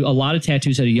a lot of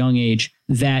tattoos at a young age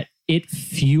that it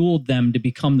fueled them to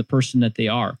become the person that they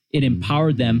are. It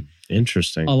empowered them.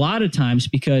 Interesting. A lot of times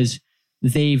because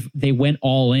they went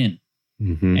all in.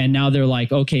 And now they're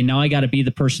like, okay, now I got to be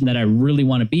the person that I really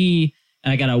want to be.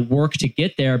 And I got to work to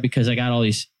get there because I got all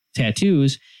these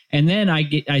tattoos. And then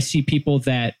I see people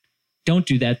that don't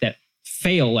do that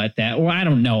fail at that, or I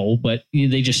don't know, but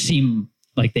they just seem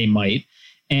like they might.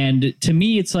 And to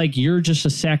me, it's like, you're just a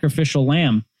sacrificial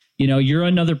lamb. You're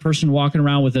another person walking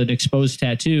around with an exposed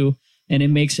tattoo, and it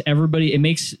makes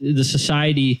the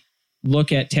society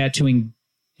look at tattooing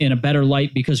in a better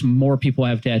light because more people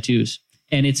have tattoos.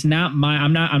 And it's not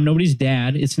I'm nobody's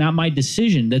dad. It's not my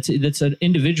decision. That's an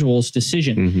individual's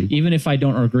decision, even if I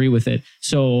don't agree with it.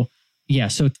 So yeah.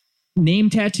 So name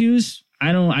tattoos,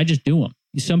 I just do them.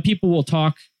 Some people will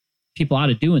talk people out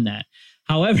of doing that.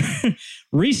 However,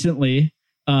 recently,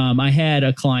 I had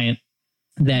a client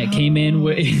that came in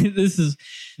with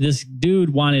this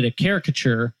dude wanted a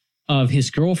caricature of his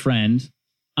girlfriend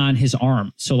on his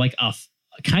arm. So like a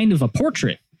kind of a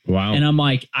portrait. Wow. And I'm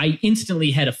like, I instantly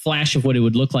had a flash of what it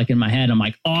would look like in my head. I'm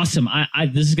like, awesome.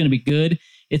 This is going to be good.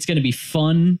 It's going to be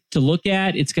fun to look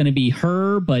at. It's going to be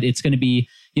her, but it's going to be,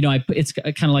 it's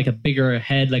kind of like a bigger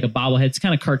head, like a bobblehead. It's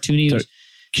kind of cartoony. So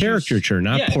caricature,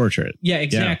 not portrait. Yeah,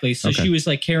 exactly. Yeah. So she was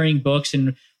like carrying books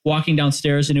and walking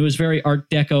downstairs, and it was very Art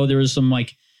Deco. There was some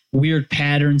like weird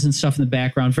patterns and stuff in the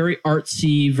background, very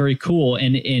artsy, very cool.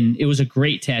 And it was a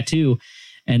great tattoo.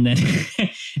 And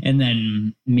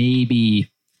then maybe,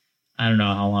 I don't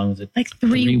know how long was it? Like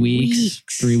 3 weeks.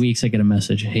 3 weeks. I get a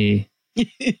message. Hey,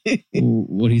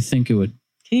 what do you think it would?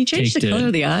 Can you change the color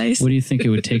of the eyes? What do you think it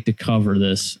would take to cover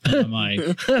this? And I'm like,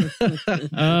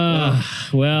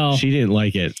 well, she didn't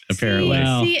like it apparently.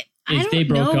 See, they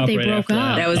broke up.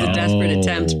 That was a desperate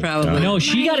attempt, probably. No,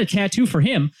 she got a tattoo for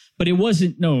him, but it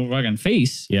wasn't no fucking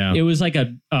face. Yeah, it was like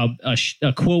a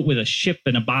quote with a ship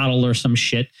and a bottle or some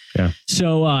shit. Yeah.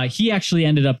 So he actually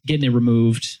ended up getting it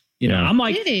removed. I'm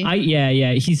like,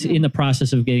 he's in the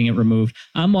process of getting it removed.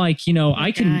 I'm like,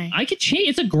 I could change.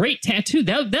 It's a great tattoo.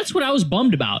 That's what I was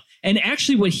bummed about. And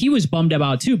actually what he was bummed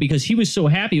about too, because he was so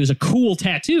happy. It was a cool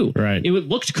tattoo. Right. It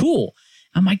looked cool.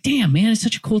 I'm like, damn, man, it's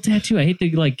such a cool tattoo. I hate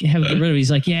to like have it get rid of it. He's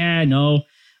like, yeah, no.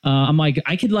 I'm like,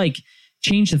 I could like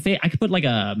change the face. I could put like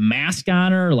a mask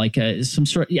on her, like some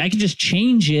sort. I could just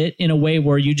change it in a way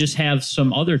where you just have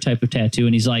some other type of tattoo.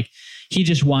 And he's like, he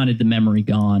just wanted the memory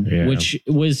gone, which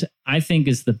was, I think,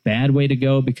 is the bad way to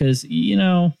go because,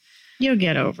 you'll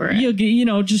get over it.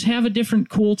 You'll just have a different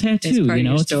cool tattoo.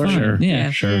 It's fun. Sure.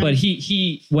 Yeah, sure. But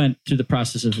he went through the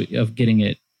process of getting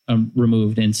it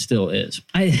removed and still is.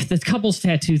 The couples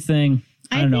tattoo thing,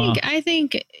 I don't know. I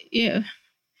think, I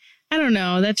don't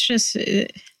know. That's just.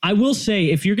 I will say,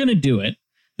 if you're going to do it,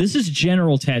 this is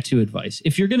general tattoo advice.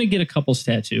 If you're going to get a couples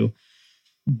tattoo,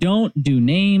 don't do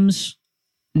names.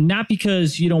 Not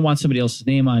because you don't want somebody else's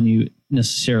name on you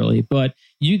necessarily, but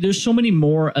there's so many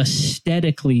more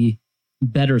aesthetically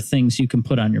better things you can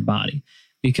put on your body.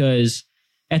 Because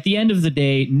at the end of the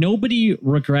day, nobody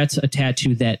regrets a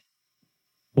tattoo that,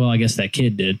 well, I guess that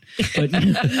kid did, but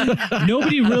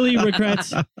nobody really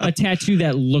regrets a tattoo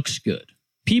that looks good.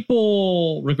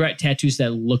 People regret tattoos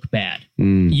that look bad.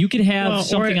 You could have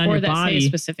something on your body, say a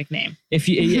specific name. If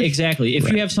you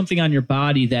you have something on your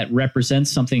body that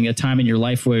represents something, a time in your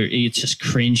life where it's just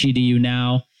cringy to you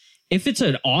now. If it's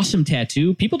an awesome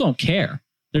tattoo, people don't care.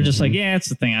 They're just like, yeah, it's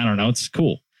the thing. I don't know. It's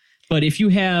cool. But if you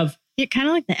have, you're kind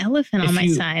of like the elephant on my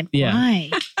side. Yeah. Why?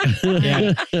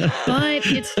 But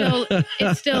it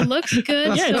still looks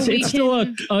good. Yeah, so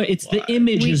it's the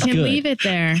image is good. We can leave it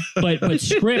there. But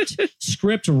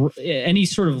script, any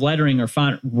sort of lettering or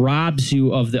font robs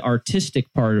you of the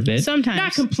artistic part of it. Sometimes,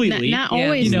 not completely. Not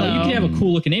always. You can have a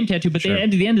cool looking name tattoo, but at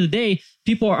the end of the day,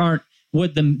 people aren't.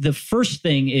 What the first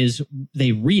thing is,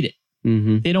 they read it.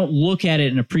 They don't look at it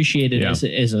and appreciate it as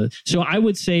a. So I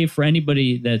would say for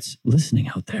anybody that's listening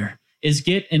out there, is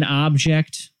get an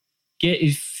object,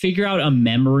 figure out a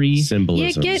memory.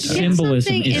 Symbolism. Get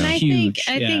Symbolism something, is and huge.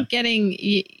 I think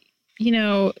getting,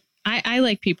 I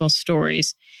like people's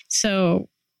stories. So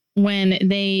when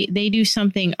they do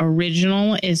something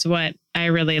original is what I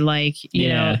really like.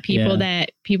 People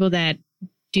that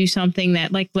do something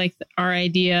that like our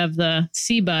idea of the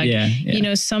sea bug,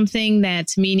 something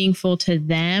that's meaningful to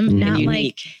them, not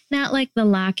like the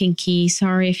lock and key.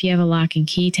 Sorry if you have a lock and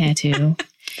key tattoo.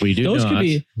 We do those not. Could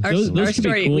be those Our could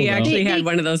story, be cool, we though. actually had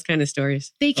one of those kind of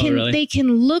stories. They can really? they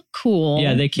can look cool.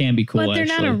 Yeah, they can be cool, but they're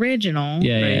actually. not original.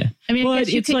 Yeah, Right. yeah. I mean, I But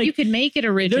guess it's like- you could make it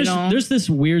original. There's this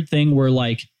weird thing where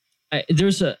like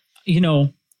there's a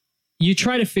you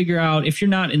try to figure out, if you're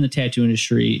not in the tattoo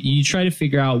industry, you try to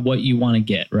figure out what you want to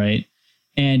get, right?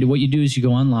 And what you do is you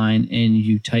go online and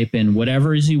you type in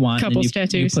whatever it is you want. Couples and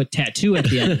tattoos. You put tattoo at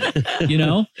the end,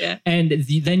 Yeah. And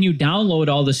then you download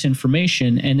all this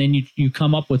information and then you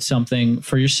come up with something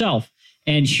for yourself.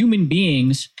 And human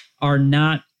beings are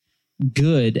not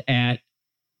good at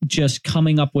just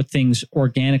coming up with things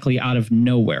organically out of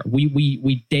nowhere.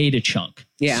 We data chunk.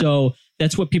 Yeah. So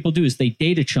that's what people do is they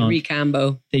data chunk.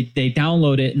 Recombo. They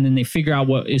download it and then they figure out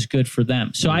what is good for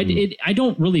them. So I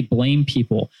don't really blame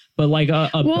people, but like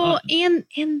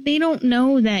and they don't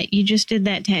know that you just did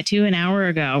that tattoo an hour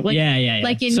ago. Like, yeah.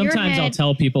 Like in your Sometimes head, I'll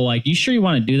tell people like, "You sure you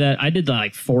want to do that?" I did that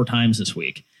like 4 times this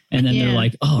week, and then they're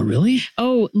like, "Oh, really?"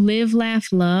 Oh, live, laugh,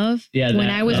 love. Yeah, When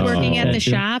that- I was working at the tattoo.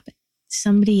 shop,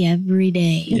 somebody every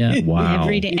day. Yeah. Wow.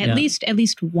 Every day, Yeah. at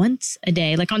least once a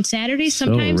day. Like on Saturdays, So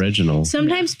sometimes original.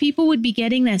 people would be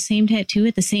getting that same tattoo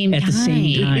at the same At time. the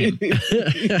same time,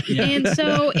 Yeah. And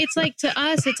so it's like to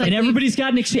us, it's like and everybody's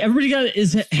got an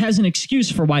excuse. Has an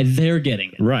excuse for why they're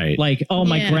getting it. Right. Like, oh,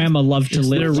 my Yeah. grandma loved to It's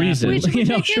live. their that reason. way. which You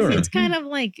know, I guess sure. it's kind of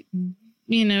like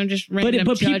just random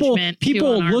but people judgment too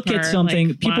on our look at part, something.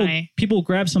 like, people why? people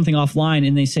grab something offline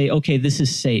and they say, okay, this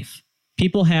is safe.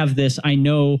 People have this. I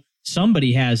know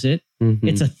somebody has it. Mhm.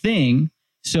 It's a thing.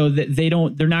 So that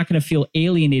they're not going to feel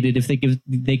alienated if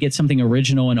they get something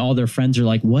original and all their friends are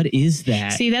like, what is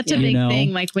that? See, that's a You big know?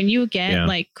 thing. Like when you get Yeah.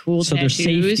 like cool So tattoos,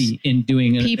 there's safety in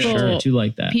doing a People- tattoo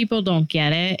like that. people don't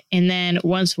get it. And then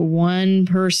once one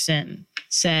person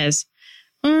says,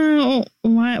 "Oh,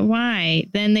 why?"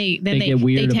 Then they get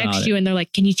weird they about text it. you and they're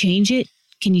like, "Can you change it?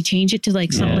 Can you change it to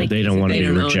like something like they don't want to they be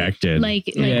don't know. rejected. like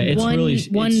Yeah, it's one really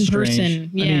one it's person?" strange.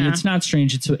 Yeah, I mean, it's not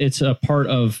strange. It's a part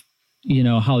of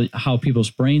how people's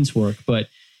brains work. But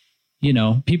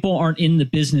people aren't in the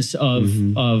business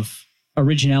of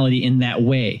originality in that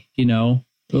way.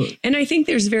 And I think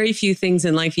there's very few things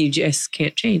in life you just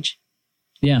can't change.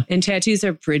 Yeah. And tattoos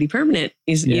are pretty permanent.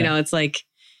 Yeah. It's like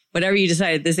whatever you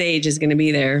decide at this age is going to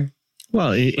be there.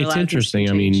 Well, A it's lot of things interesting.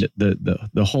 can I mean, change.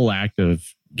 the whole act of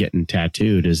getting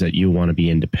tattooed is that you want to be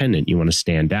independent. You want to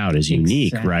stand out as unique,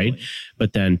 Exactly. right?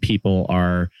 But then people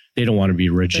they don't want to be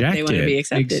But rejected. they want to be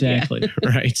accepted. Exactly.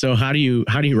 Right. So how do you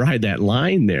ride that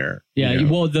line there? Yeah. You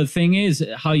know? Well, the thing is,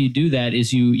 how you do that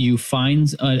is you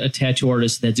find a tattoo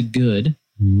artist that's good.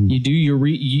 You do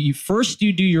your first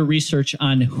you do your research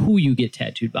on who you get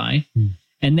tattooed by,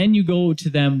 and then you go to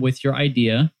them with your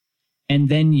idea, and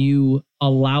then you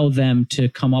allow them to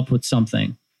come up with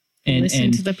something, and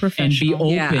listen to the and be professional. open.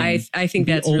 Yeah, I think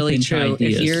be that's really open to true.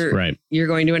 If ideas. Right. you're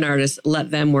going to an artist, let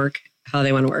them work how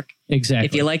they want to work. Exactly.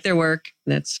 If you like their work,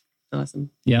 that's awesome.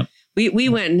 Yep. We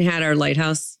went and had our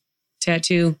lighthouse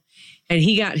tattoo, and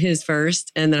he got his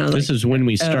first, and then I was This like, is when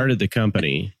we started the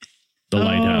company, the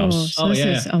Lighthouse. So this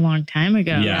is a long time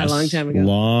ago. Yeah, a long time ago.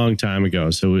 Long time ago.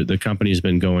 So the company's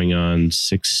been going on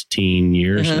 16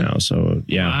 years Uh-huh. now. So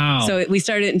yeah. Wow. So we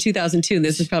started it in 2002.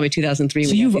 This is probably 2003.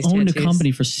 So we got you've these owned a tattoos.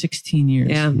 company for 16 years.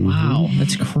 Yeah. Wow.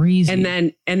 That's crazy. And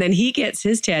then he gets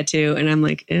his tattoo, and I'm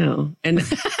like, ew. And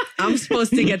I'm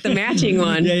supposed to get the matching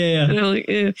one. Yeah. And I'm like,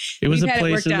 ew. It was We've a had it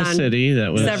place worked in the on city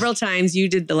that was Several times you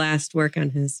did the last work on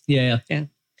his. Yeah.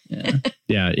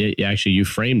 actually you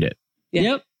framed it. Yeah.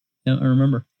 Yep. Yeah, I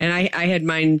remember. And I had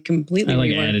mine completely I like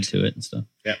reworked. added to it and stuff.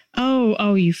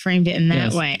 Oh, you framed it in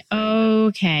that Yes. way.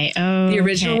 Okay. Oh, The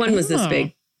original one was this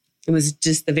big. It was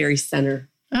just the very center.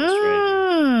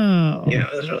 Oh. Yeah,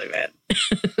 it was really bad.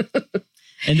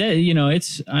 And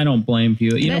that, I don't blame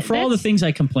you. For all the That's- things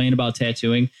I complain about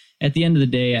tattooing, at the end of the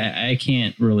day, I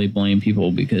can't really blame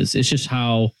people because it's just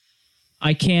how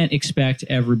I can't expect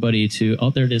everybody to. Oh,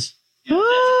 there it is.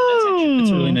 It's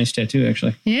a really nice tattoo,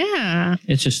 actually. Yeah.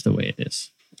 It's just the way it is.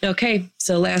 Okay,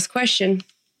 so last question.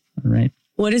 All right.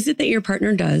 What is it that your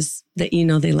partner does that you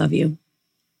know they love you?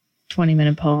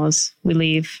 20-minute pause. We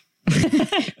leave.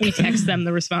 We text them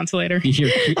the response later. You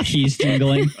hear keys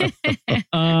jingling.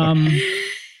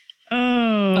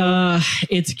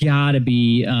 It's got to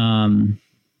be.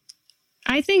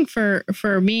 I think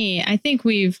for me, I think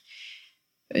we've,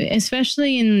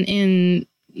 especially in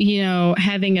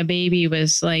having a baby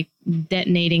was like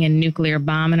detonating a nuclear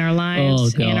bomb in our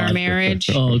lives and our marriage.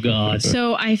 Oh God.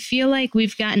 So I feel like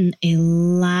we've gotten a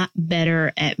lot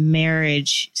better at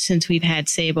marriage since we've had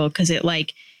Sable, because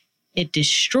it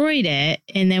destroyed it,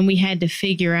 and then we had to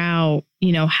figure out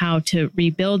how to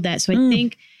rebuild that. So I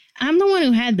think I'm the one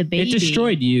who had the baby. It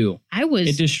destroyed you.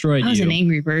 It destroyed you. I was an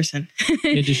angry person.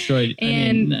 It destroyed. I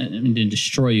didn't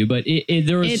destroy you, but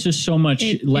there was just so much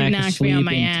lack of sleep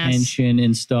and tension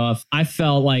and stuff. I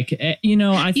felt like,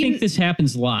 I think this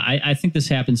happens a lot. I think this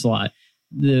happens a lot.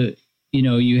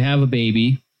 You have a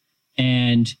baby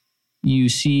and you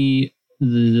see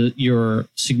your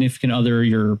significant other,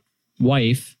 your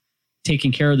wife,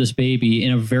 taking care of this baby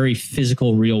in a very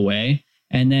physical, real way.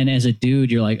 And then as a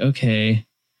dude, you're like, okay,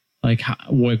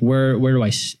 where do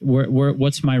I,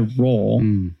 what's my role?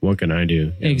 What can I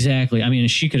do? Yeah. Exactly. I mean,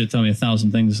 she could have told me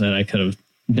 1,000 things that I could have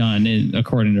done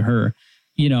according to her.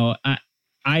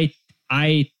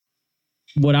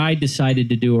 What I decided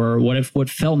to do, or what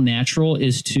felt natural,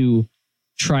 is to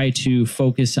try to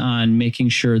focus on making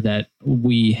sure that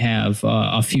we have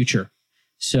a future.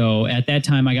 So at that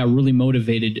time, I got really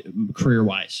motivated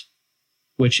career-wise,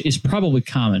 which is probably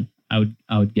common, I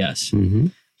would guess. Mm-hmm.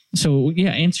 So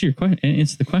yeah, answer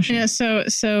the question. Yeah.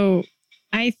 So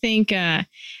I think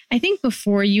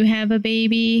before you have a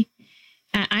baby,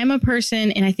 I'm a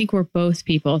person, and I think we're both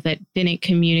people that didn't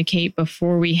communicate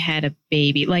before we had a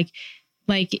baby. Like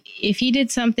if he did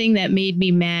something that made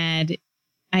me mad,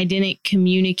 I didn't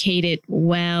communicate it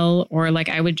well, or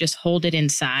I would just hold it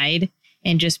inside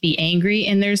and just be angry.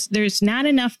 And there's not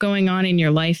enough going on in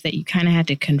your life that you kind of had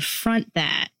to confront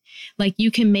that.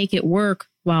 You can make it work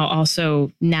while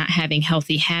also not having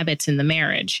healthy habits in the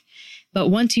marriage. But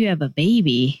once you have a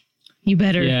baby, you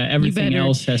better... Yeah, everything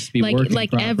else has to be working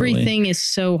properly. Everything is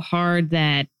so hard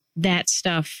that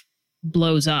stuff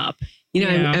blows up.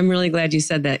 I'm really glad you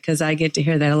said that, because I get to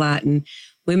hear that a lot. And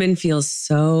women feel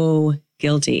so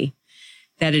guilty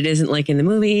that it isn't like in the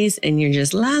movies and you're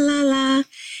just la, la, la,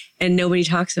 and nobody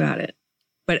talks about it.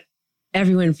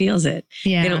 Everyone feels it.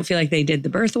 Yeah. They don't feel like they did the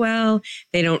birth well.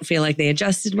 They don't feel like they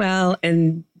adjusted well.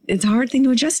 And it's a hard thing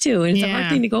to adjust to. And it's a hard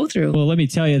thing to go through. Well, let me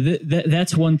tell you,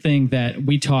 that's one thing that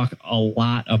we talk a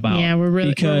lot about. Yeah, we're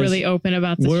really open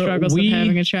about the struggles of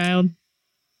having a child.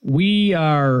 We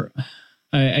are,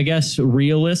 I guess,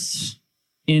 realists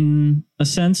in a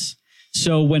sense.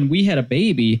 So when we had a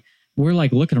baby, we're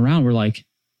looking around, we're like,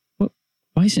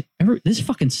 why isn't this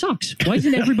fucking sucks? Why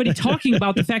isn't everybody talking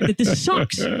about the fact that this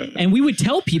sucks? And we would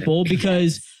tell people,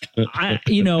 because I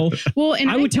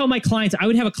would tell my clients, I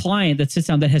would have a client that sits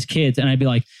down that has kids, and I'd be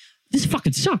like, this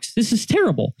fucking sucks. This is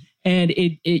terrible. And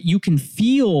you can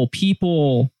feel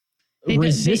people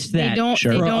resist that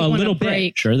for a little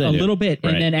bit. Sure, they do. Little bit.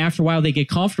 Right. And then after a while they get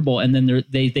comfortable, and then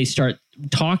they start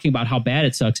talking about how bad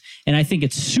it sucks. And I think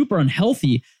it's super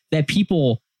unhealthy that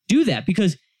people do that,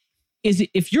 because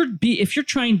if you're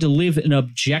trying to live an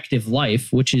objective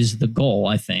life, which is the goal,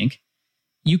 I think,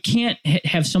 you can't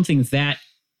have something that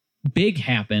big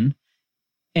happen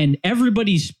and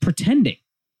everybody's pretending.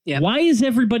 Yeah. Why is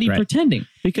everybody pretending?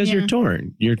 Because you're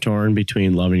torn. You're torn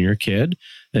between loving your kid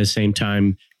at the same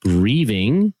time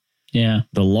grieving the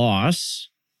loss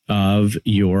of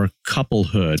your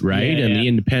couplehood, right? And the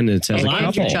independence as a couple.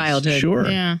 Of your childhood, sure,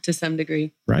 to some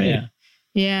degree, right? Yeah.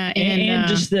 Yeah, and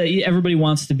just everybody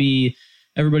wants to be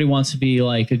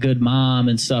like a good mom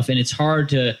and stuff, and it's hard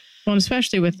to. Well,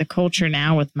 especially with the culture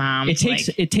now with moms,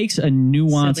 it takes a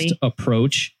nuanced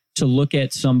approach to look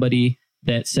at somebody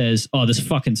that says, "Oh, this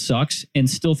fucking sucks," and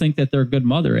still think that they're a good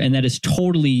mother, and that is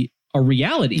totally a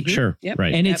reality. Sure,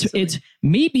 right, and it's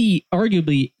maybe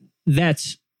arguably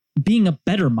that's being a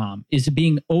better mom, is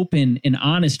being open and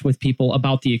honest with people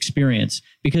about the experience,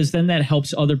 because then that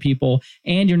helps other people,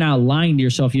 and you're not lying to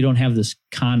yourself. You don't have this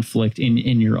conflict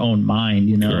in your own mind,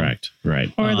 Correct.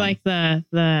 Right. Or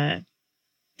the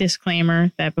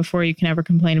disclaimer that before you can ever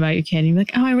complain about your kid, you're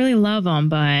like, oh, I really love them,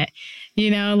 but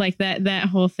that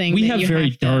whole thing. We have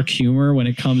very dark humor when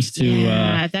it comes to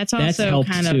that's also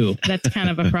kind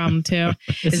of a problem too.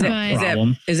 Is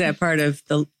that part of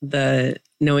the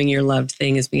knowing you're loved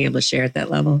thing, is being able to share at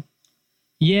that level?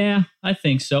 Yeah, I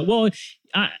think so. Well,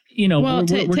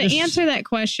 to answer that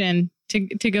question,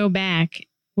 to go back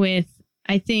with,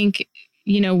 I think,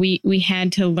 we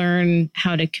had to learn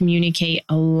how to communicate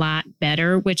a lot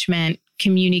better, which meant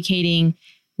communicating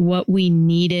what we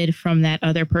needed from that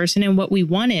other person and what we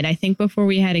wanted. I think before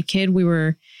we had a kid, we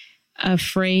were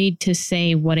afraid to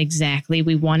say what exactly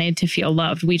we wanted to feel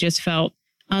loved. We just felt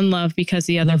unloved because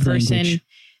the other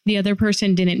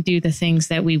person didn't do the things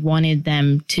that we wanted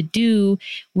them to do,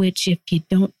 which if you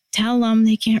don't tell them,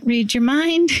 they can't read your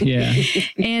mind. Yeah.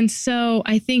 And so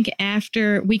I think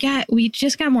after we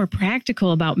just got more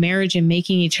practical about marriage and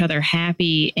making each other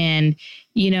happy. And,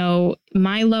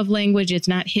 my love language, it's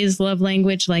not his love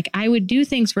language. Like, I would do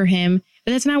things for him,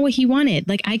 but that's not what he wanted.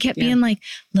 Like, I kept being like,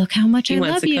 look how much I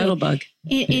love you. Cuddle bug.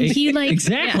 And he like,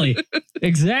 exactly. Yeah.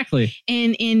 Exactly.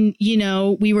 And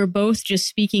we were both just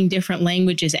speaking different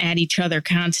languages at each other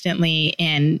constantly.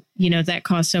 And, that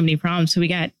caused so many problems. So we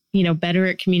got, better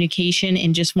at communication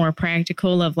and just more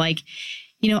practical of like,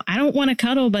 I don't want to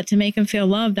cuddle, but to make him feel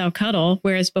loved, I'll cuddle.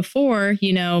 Whereas before,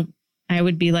 I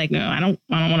would be like, no, I don't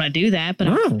want to do that, but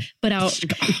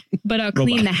I'll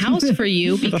clean the house for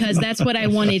you because that's what I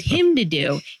wanted him to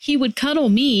do. He would cuddle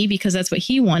me because that's what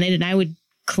he wanted, and I would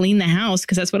clean the house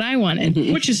because that's what I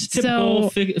wanted. Which is typical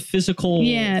physical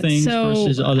things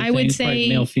versus other I would things, say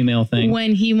male-female thing.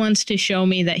 When he wants to show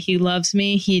me that he loves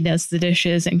me, he does the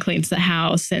dishes and cleans the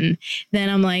house. And then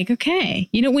I'm like, okay,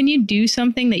 when you do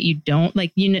something that you don't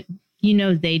like,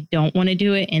 they don't want to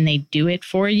do it and they do it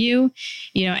for you.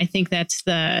 I think that's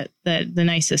the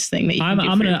nicest thing that you can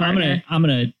do for your partner. I'm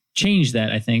gonna change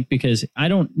that, I think, because I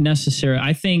don't necessarily,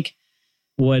 I think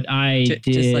what I did.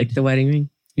 Just like the wedding ring.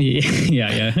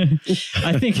 Yeah.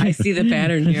 I think I see the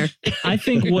pattern here. I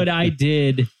think what I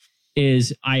did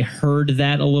is I heard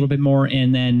that a little bit more,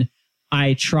 and then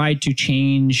I tried to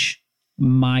change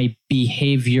my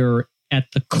behavior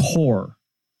at the core.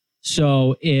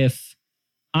 So if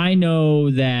I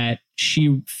know that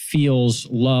she feels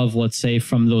love, let's say,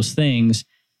 from those things,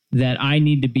 that I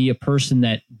need to be a person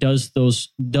that does those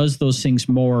things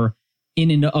more in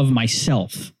and of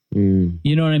myself.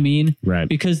 You know what I mean? Right.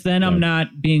 Because then I'm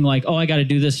not being like, oh, I got to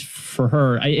do this for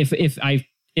her. If I,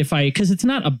 because it's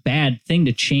not a bad thing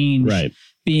to change. Right.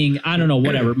 Being, I don't know,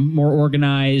 whatever, more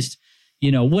organized,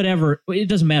 whatever. It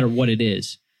doesn't matter what it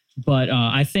is. But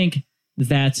I think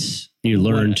that's you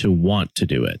learn to want to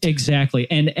do it. Exactly.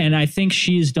 And I think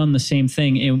she's done the same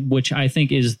thing, which I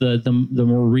think is the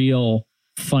more real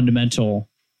fundamental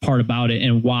part about it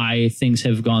and why things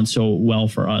have gone so well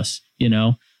for us,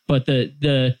 But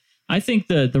I think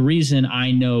the reason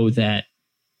I know that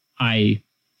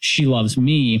she loves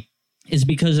me is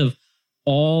because of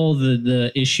all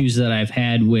the issues that I've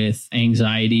had with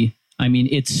anxiety. I mean,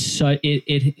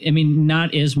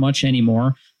 not as much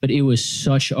anymore, but it was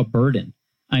such a burden.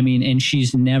 I mean, and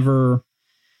she's never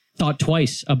thought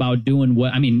twice about doing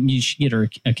what, I mean, you should get her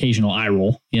occasional eye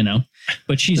roll,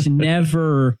 but she's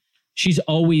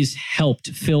always helped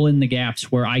fill in the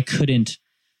gaps where I couldn't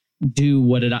do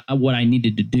what I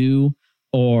needed to do.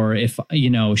 Or if,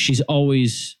 she's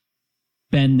always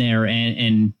been there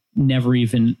and never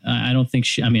even, I don't think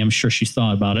I'm sure she's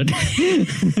thought about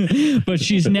it, but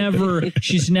she's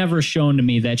never shown to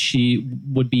me that she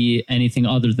would be anything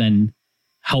other than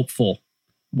helpful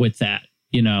with that,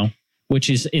 which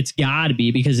is, it's gotta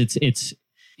be because it's,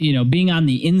 being on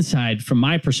the inside from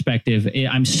my perspective,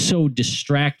 I'm so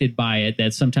distracted by it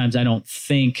that sometimes I don't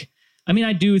think,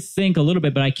 I do think a little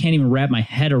bit, but I can't even wrap my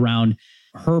head around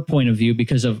her point of view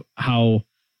because of how,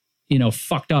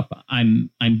 fucked up I'm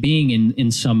being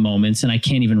in some moments, and I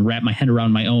can't even wrap my head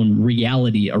around my own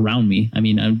reality around me. I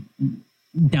mean, I'm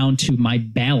down to my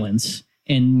balance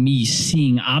and me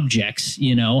seeing objects,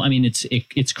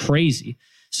 it's crazy.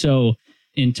 So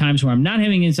in times where I'm not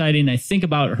having anxiety and I think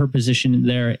about her position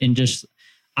there and just,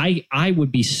 I would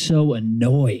be so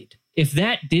annoyed if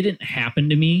that didn't happen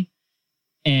to me.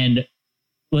 And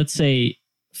let's say,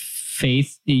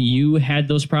 Faith, you had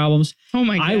those problems. Oh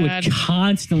my God. I would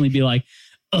constantly be like,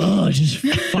 oh, just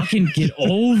fucking get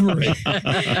over it.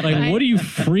 Like, what are you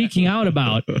freaking out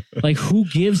about? Like, who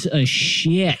gives a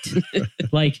shit?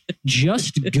 Like,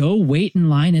 just go wait in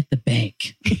line at the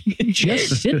bank.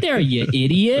 Just sit there, you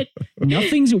idiot.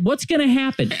 What's going to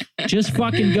happen? Just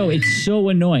fucking go. It's so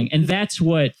annoying. And that's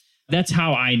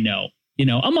how I know,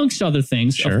 amongst other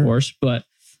things, sure, of course, but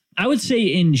I would say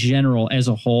in general, as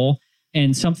a whole,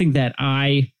 and something that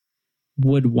I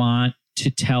would want to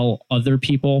tell other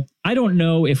people, I don't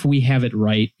know if we have it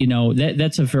right.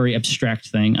 That's a very abstract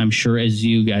thing, I'm sure, as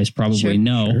you guys probably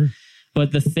know. Sure.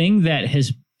 But the thing that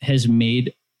has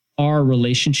made our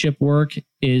relationship work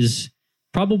is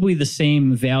probably the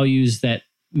same values that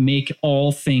make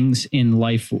all things in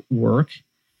life work.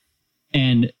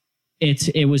 And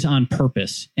it was on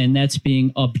purpose. And that's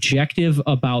being objective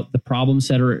about the problems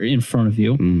that are in front of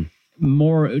you.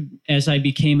 More as I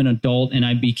became an adult and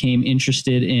I became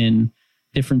interested in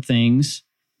different things,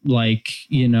 like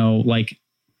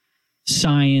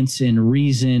science and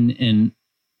reason and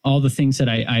all the things that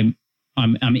I'm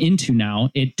into now,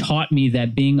 it taught me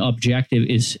that being objective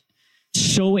is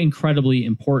so incredibly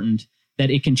important that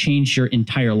it can change your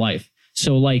entire life.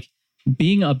 So like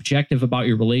being objective about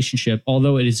your relationship,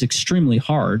 although it is extremely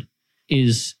hard,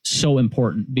 is so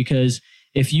important, because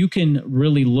if you can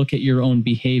really look at your own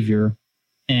behavior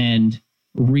and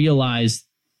realize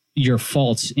your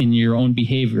faults in your own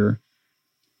behavior,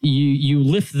 you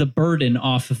lift the burden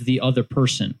off of the other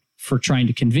person for trying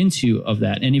to convince you of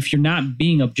that. And if you're not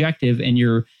being objective and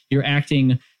you're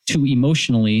acting too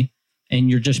emotionally and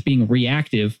you're just being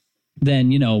reactive,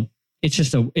 then, you know, it's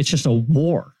just a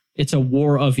war. It's a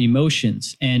war of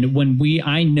emotions. And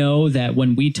I know that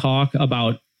when we talk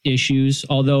about issues,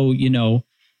 although, you know,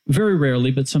 very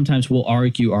rarely, but sometimes we'll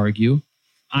argue.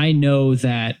 I know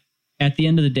that at the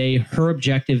end of the day, her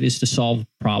objective is to solve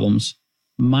problems.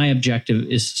 My objective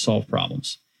is to solve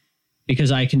problems,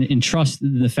 because I can entrust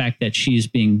the fact that she's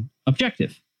being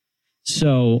objective.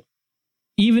 So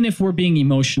even if we're being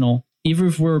emotional, even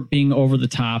if we're being over the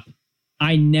top,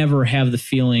 I never have the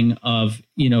feeling of,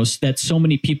 you know, that so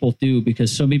many people do,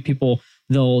 because so many people,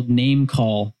 they'll name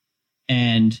call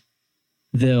and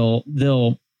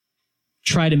they'll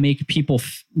try to make people,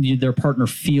 their partner,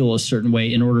 feel a certain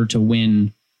way in order to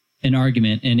win an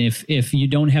argument. And if you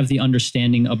don't have the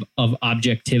understanding of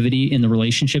objectivity in the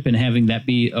relationship and having that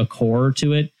be a core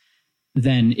to it,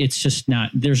 then it's just not,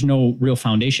 there's no real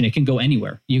foundation. It can go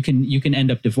anywhere. You can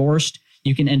end up divorced.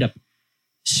 You can end up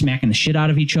smacking the shit out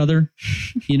of each other.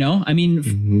 You know, I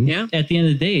mean, Yeah. at the end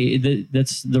of the day,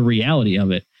 that's the reality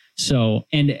of it. So,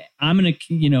 and I'm going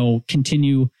to, you know,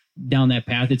 continue down that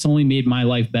path. It's only made my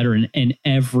life better in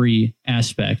every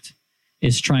aspect,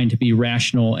 is trying to be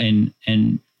rational and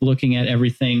looking at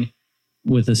everything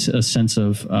with a sense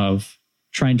of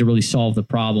trying to really solve the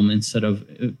problem instead of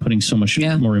putting so much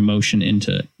more emotion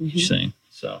into each thing.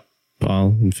 So,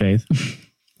 Paul and Faith,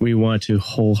 we want to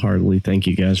wholeheartedly thank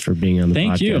you guys for being on the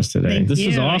podcast today. This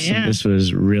is awesome. Yeah. This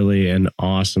was really an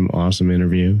awesome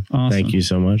interview. Awesome. Thank you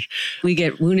so much. We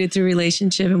get wounded through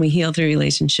relationship and we heal through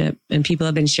relationship. And people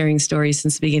have been sharing stories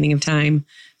since the beginning of time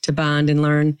to bond and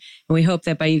learn. And we hope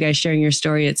that by you guys sharing your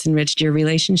story, it's enriched your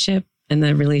relationship and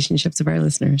the relationships of our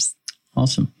listeners.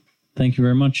 Awesome. Thank you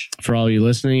very much. For all you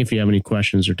listening, if you have any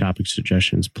questions or topic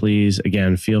suggestions, please,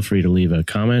 again, feel free to leave a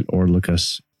comment or look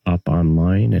us up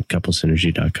online at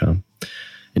couplesynergy.com.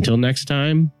 Until next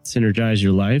time, synergize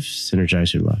your life,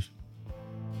 synergize your love.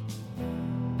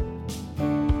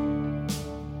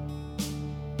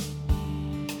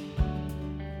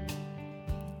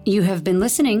 You have been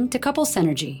listening to Couple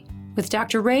Synergy with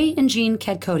Dr. Ray and Jean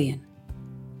Kadkodian.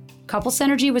 Couple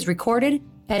Synergy was recorded,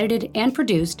 edited, and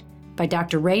produced by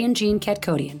Dr. Ray and Jean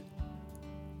Kadkodian.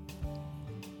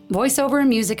 Voiceover and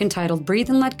music entitled Breathe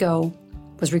and Let Go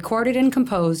was recorded and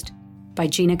composed by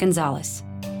Gina Gonzalez.